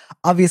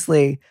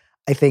 Obviously,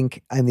 I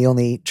think I'm the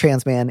only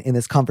trans man in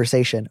this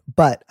conversation,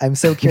 but I'm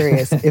so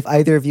curious if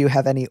either of you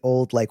have any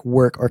old like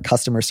work or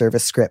customer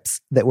service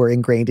scripts that were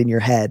ingrained in your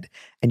head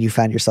and you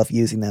found yourself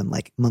using them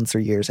like months or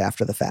years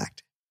after the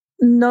fact.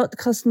 Not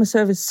customer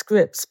service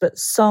scripts, but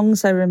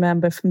songs I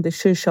remember from the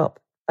shoe shop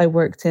I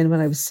worked in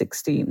when I was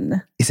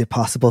 16. Is it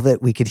possible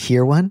that we could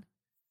hear one?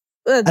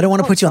 I don't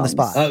want to put you on the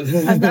spot.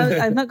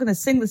 I'm not going to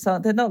sing the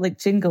song. They're not like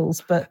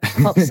jingles, but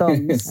pop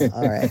songs.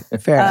 All right,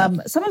 fair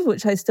enough. Some of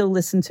which I still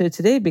listen to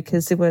today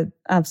because they were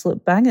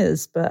absolute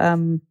bangers. But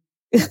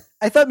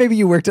I thought maybe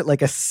you worked at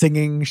like a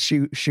singing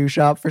shoe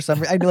shop for some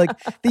reason. I know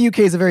like the UK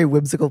is a very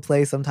whimsical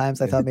place. Sometimes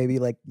I thought maybe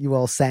like you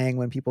all sang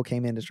when people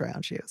came in to try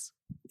on shoes.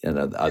 Yeah,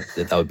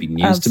 that would be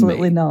news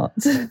absolutely to me.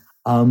 Absolutely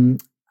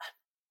not.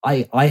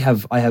 I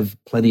have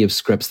plenty of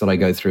scripts that I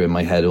go through in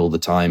my head all the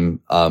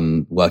time.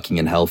 Working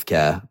in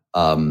healthcare,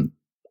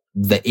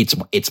 that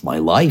it's my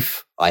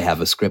life. I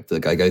have a script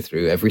that I go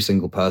through every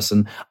single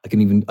person. I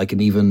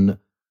can even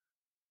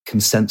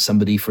consent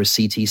somebody for a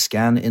CT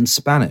scan in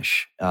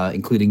Spanish,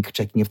 including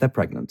checking if they're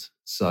pregnant.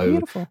 So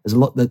beautiful.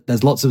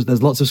 There's lots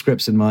of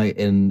scripts in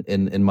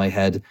my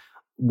head.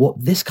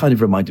 What this kind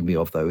of reminded me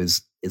of though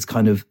is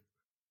kind of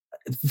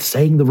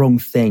saying the wrong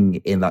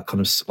thing in that kind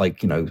of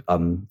like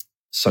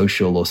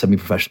social or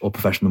semi-professional or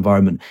professional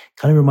environment.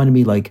 Kind of reminded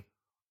me like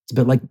it's a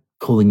bit like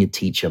calling your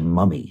teacher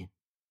mummy.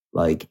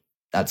 Like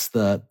that's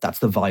the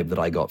vibe that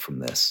I got from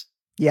this.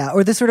 Yeah,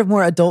 or the sort of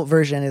more adult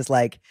version is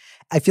like,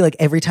 I feel like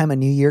every time a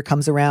new year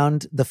comes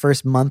around, the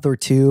first month or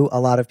two, a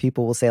lot of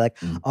people will say like,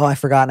 oh, I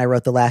forgot and I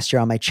wrote the last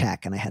year on my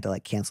check and I had to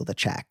like cancel the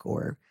check.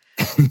 Or,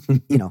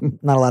 you know,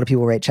 not a lot of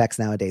people write checks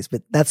nowadays,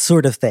 but that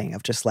sort of thing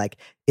of just like,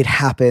 it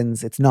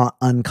happens. It's not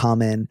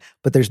uncommon,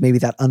 but there's maybe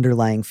that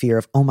underlying fear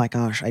of, oh my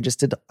gosh,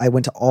 I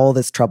went to all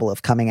this trouble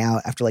of coming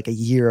out after like a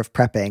year of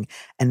prepping.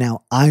 And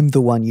now I'm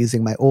the one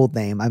using my old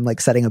name. I'm like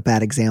setting a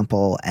bad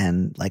example.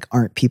 And like,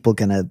 aren't people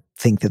going to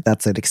think that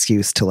that's an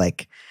excuse to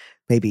like,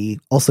 maybe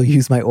also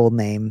use my old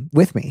name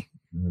with me?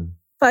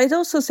 But I'd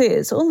also say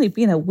it's only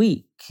been a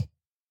week.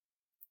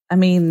 I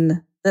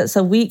mean, that's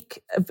a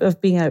week of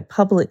being out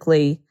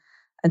publicly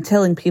and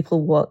telling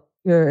people what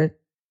your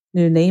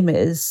new name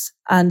is.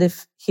 And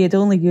if he had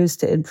only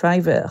used it in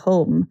private at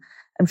home,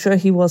 I'm sure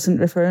he wasn't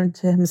referring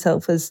to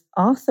himself as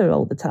Arthur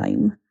all the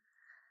time.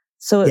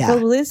 So it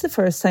probably is the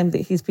first time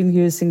that he's been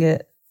using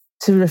it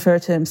to refer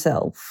to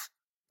himself.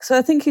 So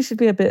I think he should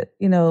be a bit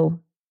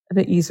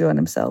easier on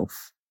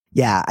himself.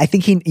 Yeah, I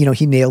think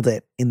he nailed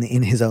it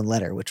in his own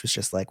letter, which was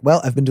just like,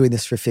 well, I've been doing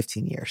this for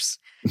 15 years.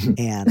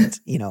 And,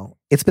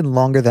 it's been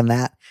longer than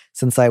that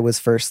since I was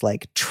first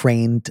like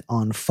trained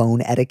on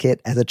phone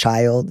etiquette as a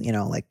child.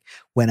 Like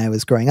when I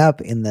was growing up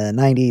in the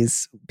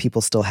 90s,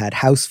 people still had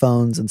house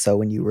phones. And so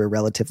when you were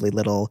relatively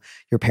little,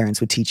 your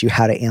parents would teach you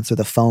how to answer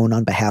the phone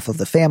on behalf of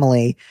the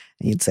family.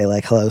 And you'd say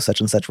like, hello,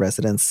 such and such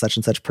residence, such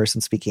and such person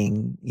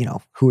speaking,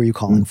 who are you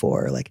calling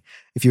for? Or like,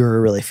 if you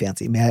were really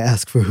fancy, may I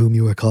ask for whom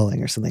you are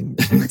calling or something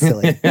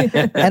silly.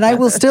 And I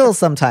will still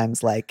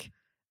sometimes like,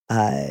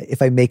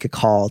 if I make a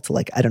call to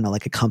like, I don't know,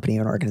 like a company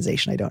or an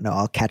organization, I don't know,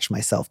 I'll catch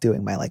myself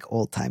doing my like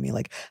old timey,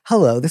 like,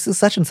 hello, this is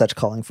such and such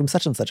calling from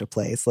such and such a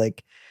place.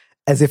 Like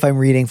as if I'm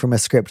reading from a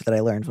script that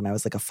I learned when I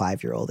was like a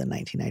 5-year-old in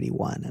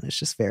 1991. And it's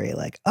just very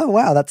like, oh,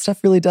 wow, that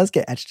stuff really does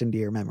get etched into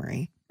your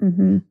memory.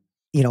 Mm-hmm.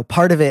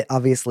 Part of it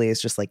obviously is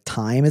just like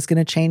time is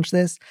going to change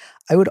this.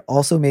 I would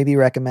also maybe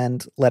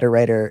recommend Letter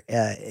Writer,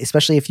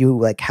 especially if you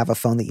like have a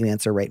phone that you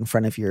answer right in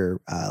front of your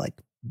like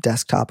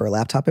desktop or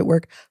laptop at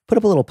work, put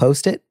up a little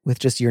Post-it with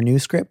just your new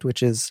script,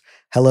 which is,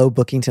 hello,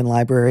 Bookington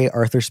Library,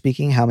 Arthur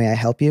speaking. How may I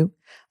help you?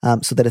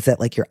 So that it's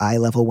at like your eye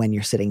level when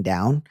you're sitting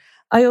down.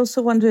 I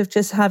also wonder if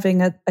just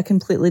having a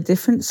completely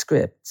different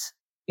script,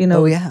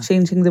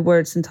 changing the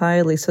words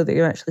entirely so that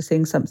you're actually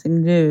saying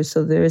something new.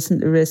 So there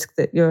isn't the risk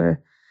that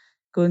you're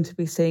going to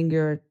be saying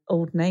your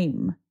old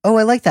name. Oh,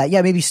 I like that.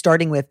 Yeah, maybe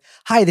starting with,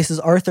 hi, this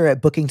is Arthur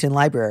at Bookington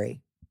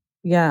Library.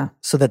 Yeah.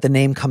 So that the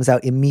name comes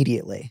out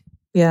immediately.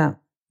 Yeah.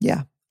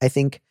 Yeah. I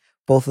think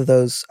both of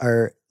those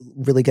are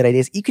really good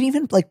ideas. You can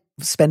even like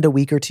spend a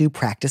week or two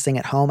practicing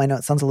at home. I know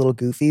it sounds a little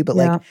goofy, but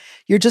like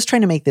you're just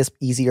trying to make this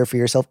easier for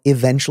yourself.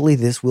 Eventually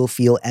this will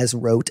feel as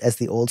rote as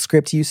the old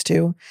script used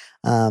to.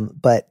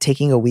 But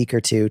taking a week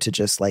or two to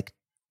just like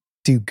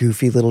do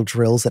goofy little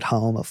drills at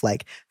home of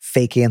like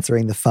fake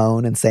answering the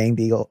phone and saying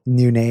the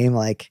new name,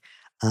 like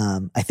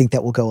I think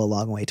that will go a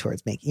long way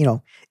towards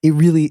making, it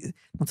really,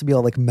 not to be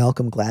all like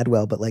Malcolm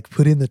Gladwell, but like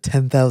put in the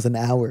 10,000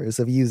 hours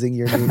of using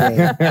your new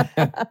name.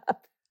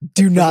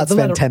 Do not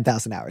spend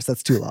 10,000 hours.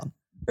 That's too long.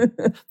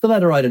 The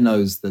letter writer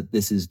knows that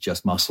this is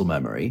just muscle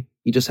memory.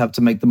 You just have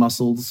to make the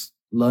muscles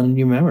learn a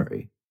new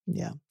memory.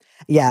 Yeah.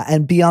 Yeah.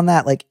 And beyond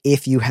that, like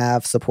if you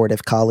have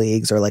supportive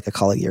colleagues or like a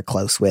colleague you're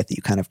close with that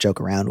you kind of joke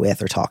around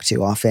with or talk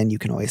to often, you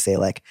can always say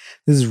like,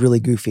 this is really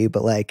goofy,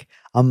 but like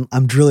I'm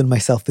drilling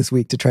myself this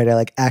week to try to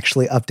like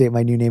actually update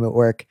my new name at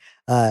work.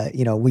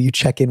 Will you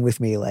check in with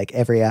me like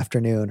every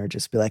afternoon or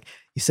just be like,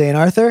 you saying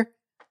Arthur?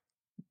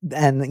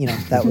 And,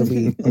 that would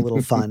be a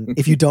little fun.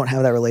 If you don't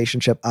have that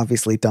relationship,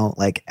 obviously don't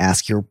like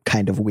ask your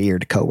kind of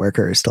weird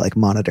coworkers to like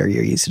monitor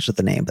your usage of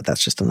the name, but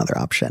that's just another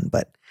option.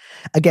 But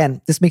again,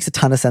 this makes a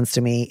ton of sense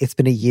to me. It's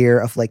been a year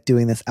of like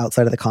doing this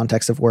outside of the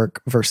context of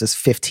work versus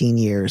 15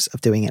 years of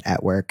doing it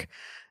at work.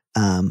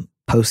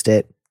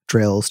 Post-it,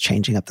 drills,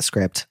 changing up the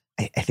script.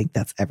 I think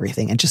that's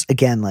everything. And just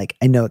again, like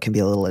I know it can be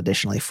a little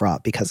additionally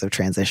fraught because of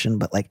transition,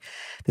 but like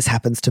this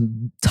happens to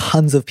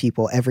tons of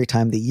people every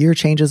time the year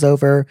changes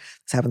over.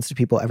 This happens to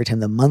people every time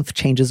the month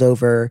changes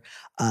over.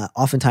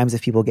 Oftentimes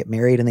if people get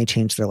married and they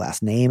change their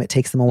last name, it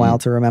takes them a while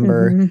to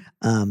remember.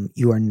 Mm-hmm.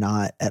 You are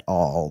not at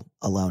all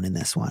alone in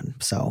this one.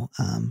 So,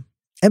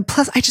 and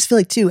plus I just feel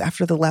like too,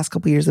 after the last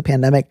couple of years of the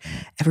pandemic,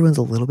 everyone's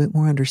a little bit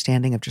more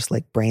understanding of just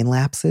like brain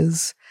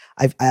lapses.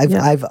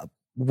 I've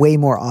way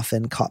more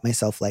often caught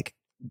myself like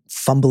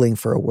fumbling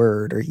for a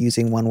word or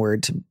using one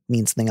word to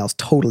mean something else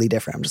totally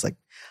different. I'm just like,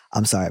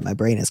 I'm sorry, my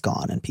brain is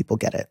gone, and people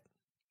get it.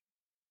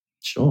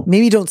 Sure.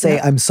 Maybe don't say,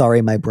 I'm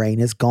sorry, my brain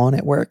is gone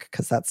at work,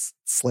 because that's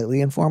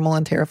slightly informal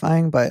and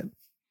terrifying, but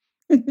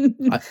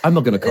I'm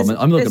not going to comment.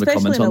 I'm not going to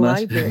comment on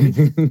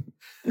that.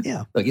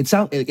 Yeah. Look, it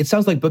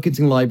sounds like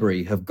Bookington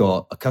Library have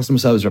got a customer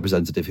service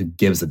representative who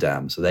gives a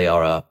damn. So they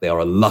are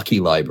a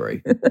lucky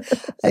library.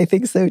 I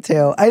think so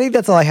too. I think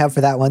that's all I have for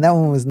that one. That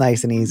one was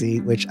nice and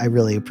easy, which I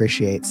really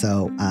appreciate.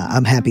 So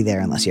I'm happy there,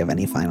 unless you have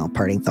any final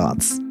parting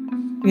thoughts.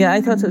 Yeah,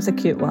 I thought it was a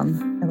cute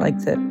one. I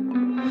liked it.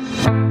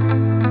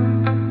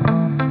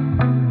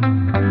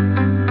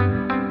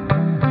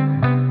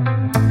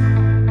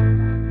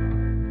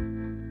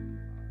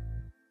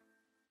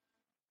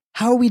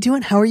 we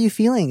doing? How are you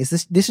feeling?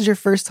 This is your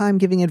first time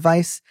giving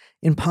advice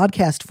in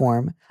podcast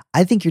form?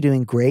 I think you're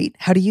doing great.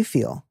 How do you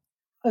feel?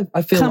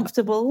 I feel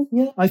comfortable.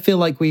 I feel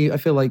like we were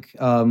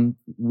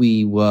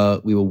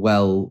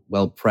well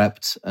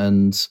prepped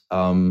and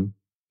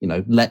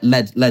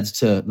led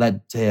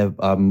to here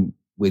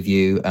with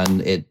you,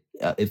 and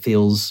it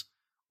feels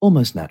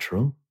almost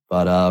natural,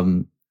 but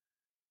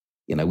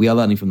we are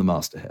learning from the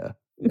master here.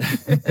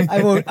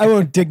 I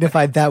won't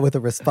dignify that with a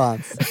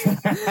response.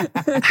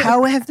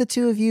 How have the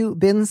two of you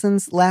been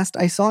since last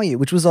I saw you,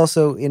 which was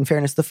also, in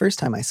fairness, the first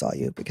time I saw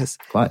you, because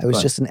I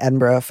was just in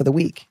Edinburgh for the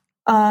week.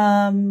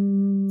 So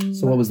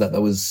what was that?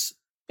 That was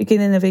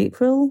beginning of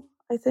April,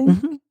 I think.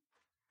 Mm-hmm.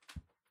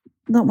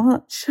 Not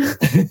much.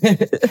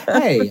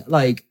 Hey,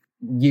 like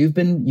you've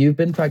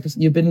been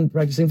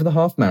practicing for the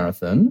half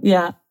marathon.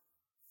 Yeah.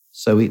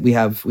 So we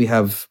have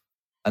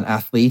an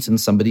athlete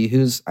and somebody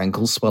whose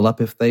ankles swell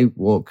up if they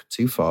walk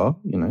too far,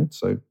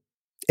 so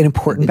an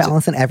important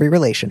balance in every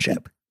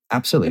relationship.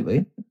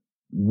 Absolutely.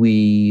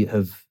 We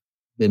have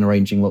been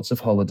arranging lots of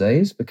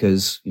holidays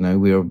because,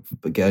 we are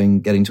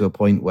getting to a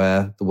point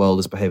where the world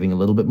is behaving a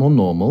little bit more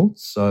normal.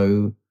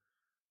 So,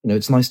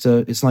 it's nice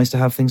to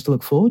have things to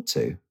look forward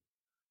to.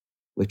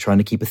 We're trying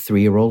to keep a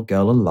 3-year-old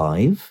girl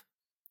alive.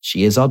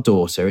 She is our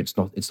daughter. It's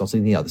not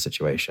in the other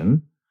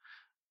situation.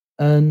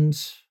 And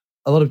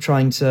a lot of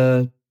trying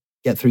to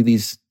get through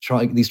these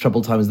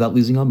troubled times without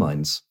losing our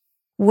minds.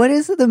 What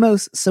is the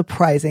most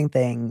surprising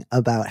thing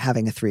about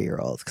having a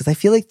 3-year-old? Because I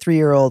feel like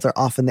 3-year-olds are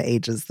often the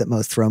ages that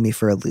most throw me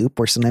for a loop,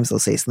 where sometimes they'll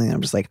say something and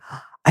I'm just like,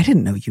 I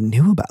didn't know you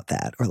knew about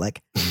that. Or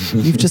like,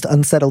 you've just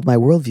unsettled my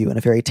worldview in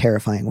a very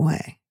terrifying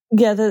way.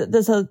 Yeah,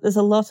 there's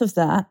a lot of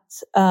that.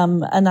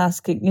 And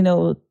asking,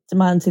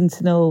 demanding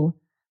to know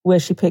where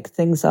she picked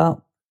things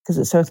up, because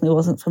it certainly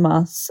wasn't from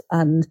us.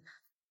 And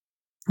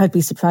I'd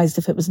be surprised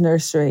if it was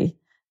nursery.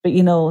 But,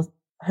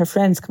 her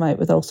friends come out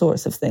with all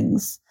sorts of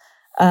things.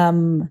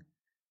 3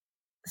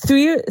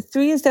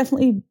 is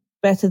definitely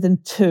better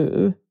than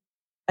 2.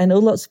 I know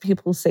lots of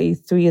people say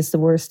 3 is the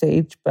worst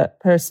age, but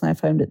personally I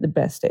found it the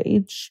best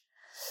age.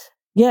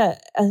 Yeah,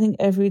 I think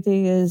every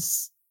day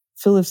is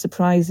full of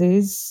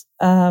surprises.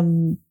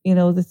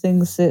 The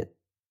things that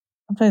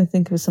I'm trying to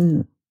think of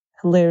some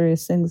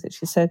hilarious things that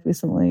she said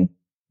recently.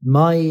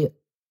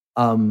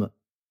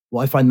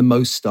 What I find the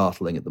most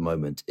startling at the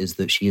moment is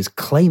that she is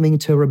claiming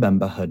to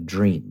remember her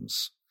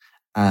dreams,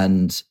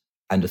 and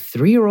a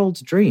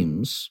 3-year-old's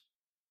dreams,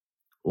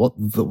 what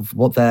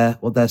their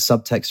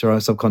subtext or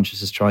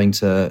subconscious is trying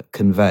to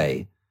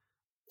convey,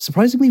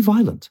 surprisingly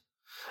violent.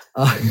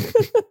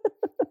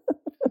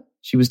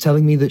 She was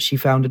telling me that she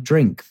found a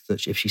drink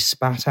that if she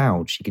spat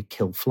out, she could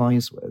kill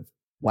flies with.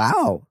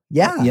 Wow.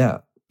 Yeah. Yeah.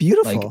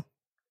 Beautiful.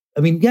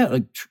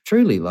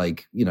 Truly,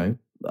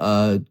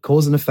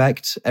 cause and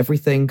effect,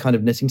 everything kind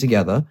of knitting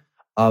together.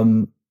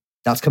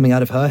 That's coming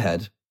out of her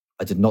head.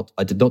 I did not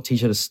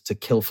teach her to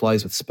kill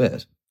flies with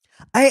spit.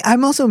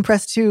 I'm also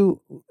impressed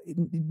too,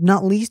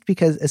 not least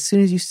because as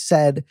soon as you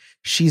said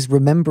she's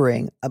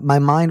remembering, my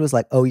mind was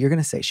like, oh, you're going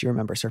to say she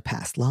remembers her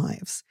past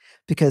lives,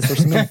 because there's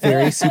something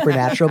very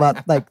supernatural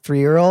about like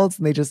 3-year-olds.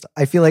 And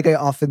I feel like I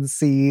often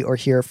see or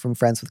hear from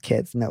friends with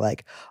kids and they're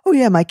like, oh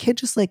yeah, my kid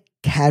just like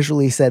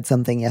casually said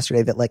something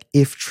yesterday that like,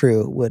 if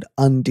true, would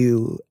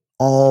undo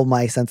all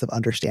my sense of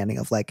understanding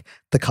of like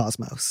the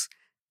cosmos.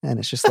 And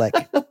it's just like,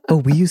 oh,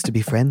 we used to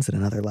be friends in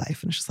another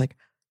life. And it's just like,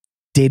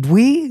 did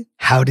we?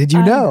 How did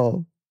you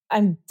know?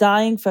 I'm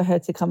dying for her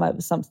to come out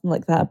with something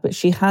like that, but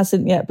she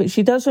hasn't yet. But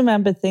she does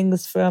remember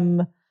things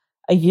from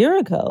a year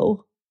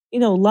ago,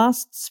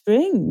 last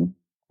spring,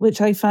 which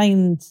I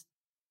find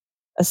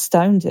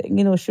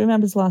astounding. She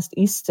remembers last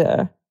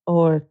Easter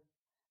or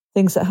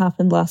things that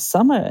happened last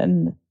summer.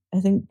 And I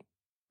think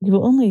you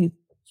were only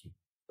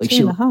like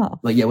 2.5.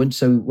 Like, yeah,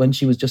 when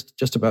she was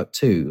just about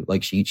 2,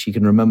 like she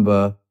can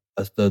remember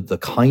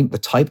the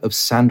type of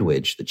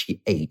sandwich that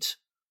she ate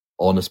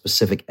on a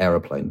specific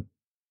aeroplane.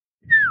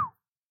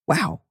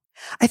 Wow.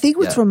 I think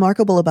what's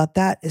remarkable about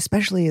that,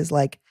 especially, is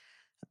like,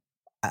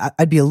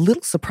 I'd be a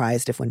little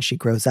surprised if when she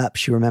grows up,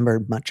 she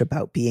remembered much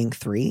about being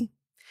 3.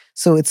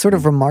 So it's sort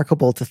of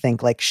remarkable to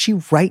think like she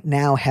right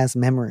now has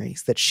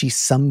memories that she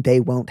someday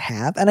won't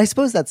have. And I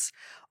suppose that's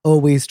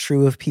always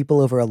true of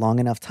people over a long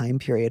enough time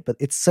period. But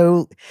there's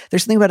something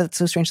about it that's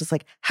so strange. It's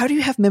like, how do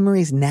you have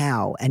memories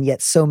now? And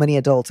yet so many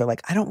adults are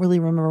like, I don't really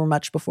remember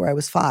much before I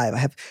was 5. I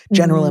have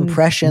general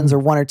impressions or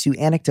 1 or 2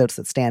 anecdotes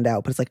that stand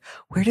out. But it's like,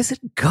 where does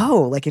it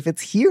go? Like, if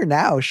it's here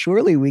now,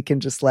 surely we can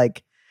just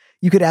like,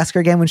 you could ask her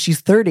again when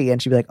she's 30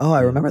 and she'd be like, oh,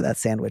 I remember that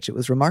sandwich. It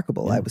was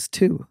remarkable. Yeah. I was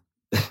 2.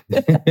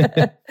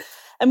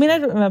 I mean, I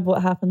don't remember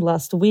what happened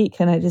last week,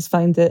 and I just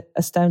find it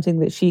astounding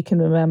that she can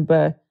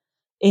remember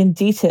in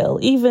detail.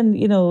 Even,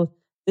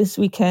 this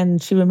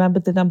weekend, she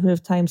remembered the number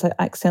of times I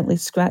accidentally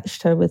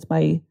scratched her with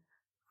my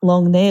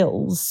long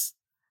nails.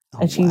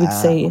 And she would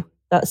say,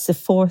 that's the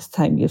 4th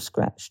time you've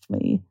scratched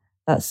me.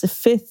 That's the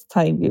 5th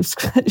time you've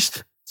scratched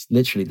me. It's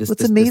literally,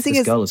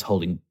 this girl is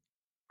holding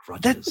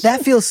grudges.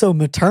 That feels so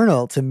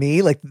maternal to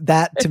me. Like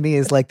that to me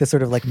is like the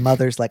sort of like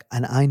mother's like,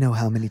 and I know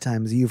how many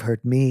times you've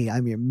hurt me.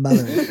 I'm your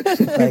mother.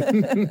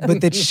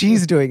 But that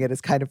she's doing it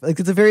is kind of like,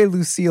 it's a very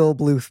Lucille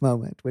Bluth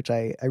moment, which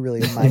I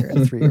really admire in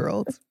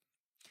 3-year-olds.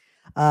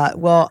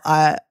 Well,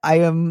 I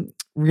am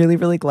really,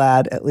 really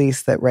glad at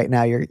least that right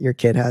now your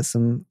kid has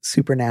some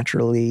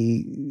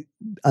supernaturally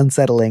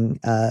unsettling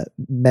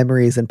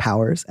memories and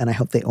powers, and I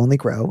hope they only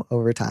grow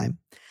over time.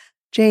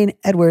 Jane,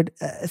 Edward,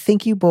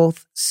 thank you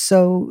both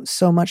so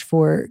much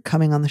for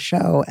coming on the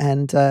show,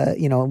 and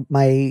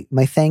my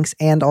thanks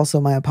and also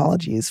my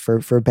apologies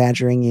for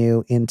badgering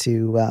you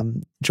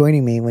into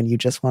joining me when you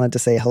just wanted to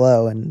say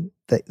hello and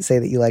say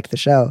that you liked the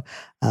show.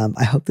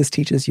 I hope this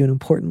teaches you an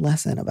important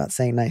lesson about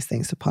saying nice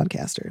things to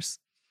podcasters.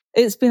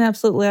 It's been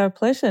absolutely our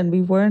pleasure, and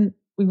we weren't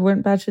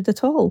badgered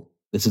at all.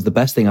 This is the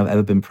best thing I've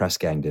ever been press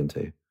ganged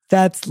into.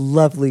 That's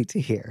lovely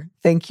to hear.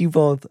 Thank you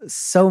both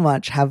so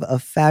much. Have a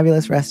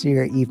fabulous rest of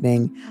your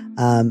evening,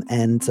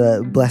 and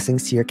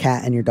blessings to your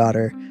cat and your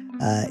daughter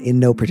in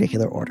no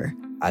particular order.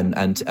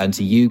 And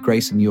to you,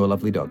 Grace, and your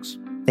lovely dogs.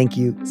 Thank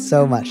you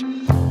so much.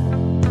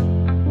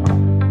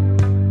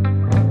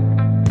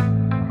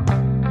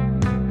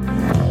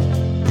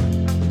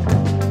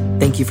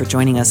 Thank you for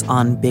joining us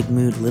on Big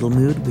Mood, Little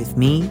Mood with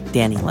me,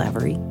 Danny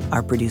Lavery.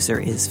 Our producer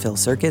is Phil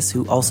Circus,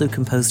 who also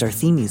composed our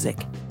theme music.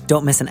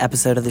 Don't miss an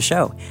episode of the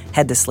show.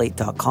 Head to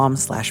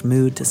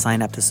slate.com/mood to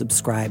sign up to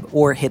subscribe,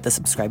 or hit the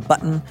subscribe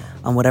button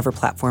on whatever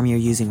platform you're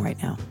using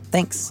right now.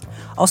 Thanks.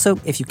 Also,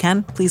 if you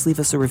can, please leave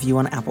us a review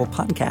on Apple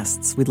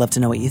Podcasts. We'd love to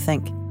know what you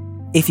think.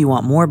 If you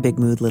want more Big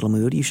Mood, Little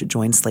Mood, you should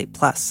join Slate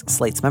Plus,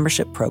 Slate's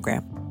membership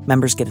program.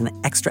 Members get an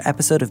extra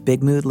episode of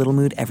Big Mood, Little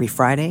Mood every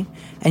Friday,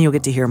 and you'll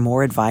get to hear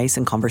more advice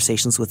and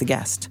conversations with a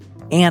guest.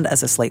 And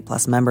as a Slate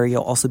Plus member,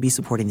 you'll also be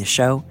supporting the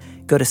show.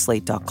 Go to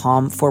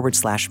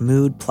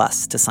slate.com/mood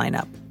plus to sign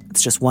up.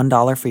 It's just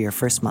 $1 for your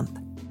first month.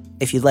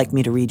 If you'd like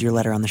me to read your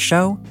letter on the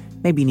show,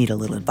 maybe you need a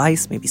little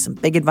advice, maybe some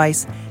big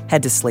advice,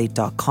 head to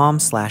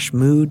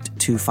slate.com/mood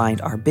to find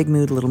our Big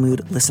Mood, Little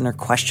Mood listener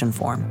question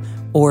form,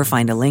 or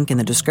find a link in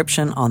the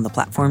description on the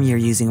platform you're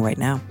using right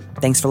now.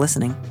 Thanks for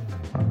listening.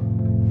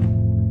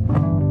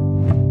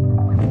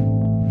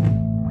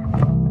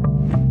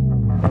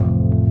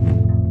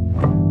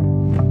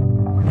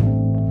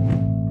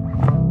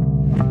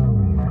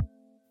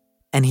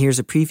 And here's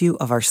a preview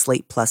of our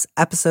Slate Plus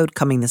episode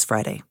coming this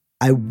Friday.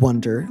 I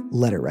wonder,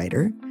 letter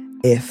writer,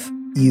 if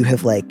you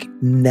have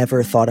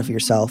never thought of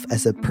yourself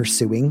as a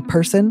pursuing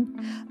person,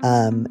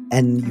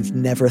 and you've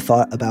never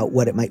thought about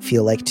what it might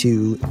feel like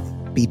to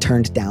be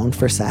turned down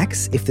for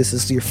sex. If this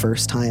is your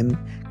first time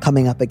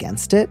coming up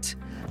against it,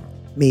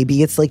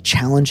 maybe it's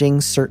challenging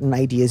certain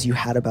ideas you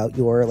had about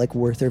your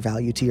worth or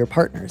value to your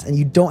partners. And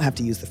you don't have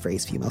to use the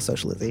phrase female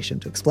socialization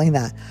to explain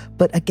that.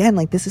 But again,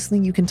 this is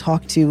something you can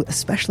talk to,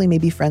 especially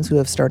maybe friends who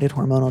have started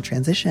hormonal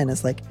transition,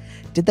 is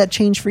did that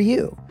change for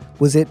you?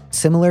 Was it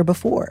similar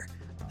before?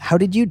 How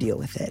did you deal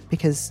with it?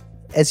 Because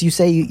as you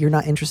say, you're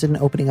not interested in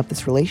opening up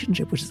this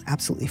relationship, which is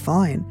absolutely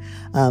fine.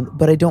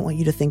 But I don't want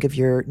you to think of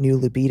your new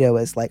libido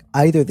as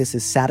either this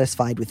is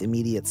satisfied with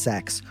immediate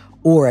sex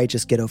or I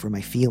just get over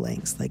my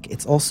feelings.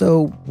 It's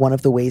also one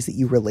of the ways that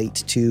you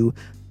relate to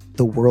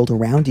the world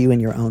around you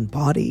and your own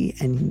body,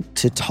 and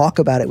to talk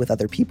about it with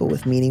other people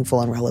with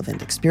meaningful and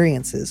relevant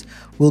experiences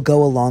will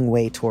go a long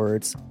way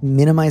towards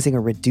minimizing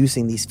or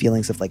reducing these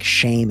feelings of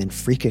shame and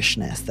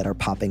freakishness that are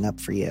popping up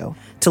for you.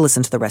 To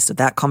listen to the rest of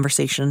that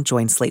conversation,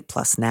 join Slate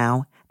Plus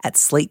now at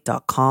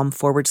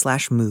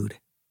slate.com/mood.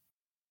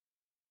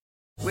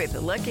 With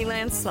the Lucky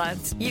Land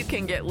Slots, you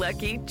can get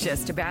lucky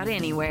just about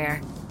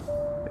anywhere.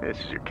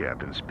 This is your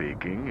captain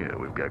speaking.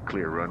 We've got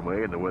clear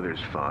runway and the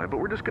weather's fine, but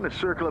we're just going to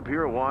circle up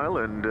here a while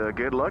and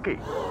get lucky.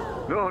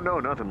 No,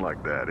 nothing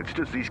like that. It's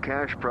just these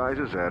cash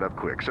prizes add up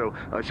quick. So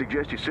I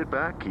suggest you sit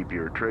back, keep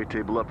your tray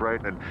table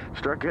upright, and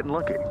start getting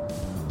lucky.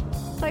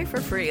 Play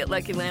for free at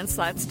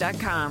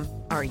LuckyLandSlots.com.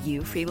 Are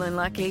you feeling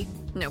lucky?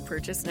 No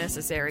purchase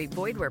necessary.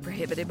 Void where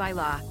prohibited by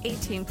law.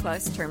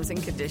 18+ terms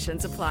and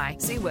conditions apply.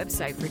 See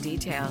website for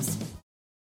details.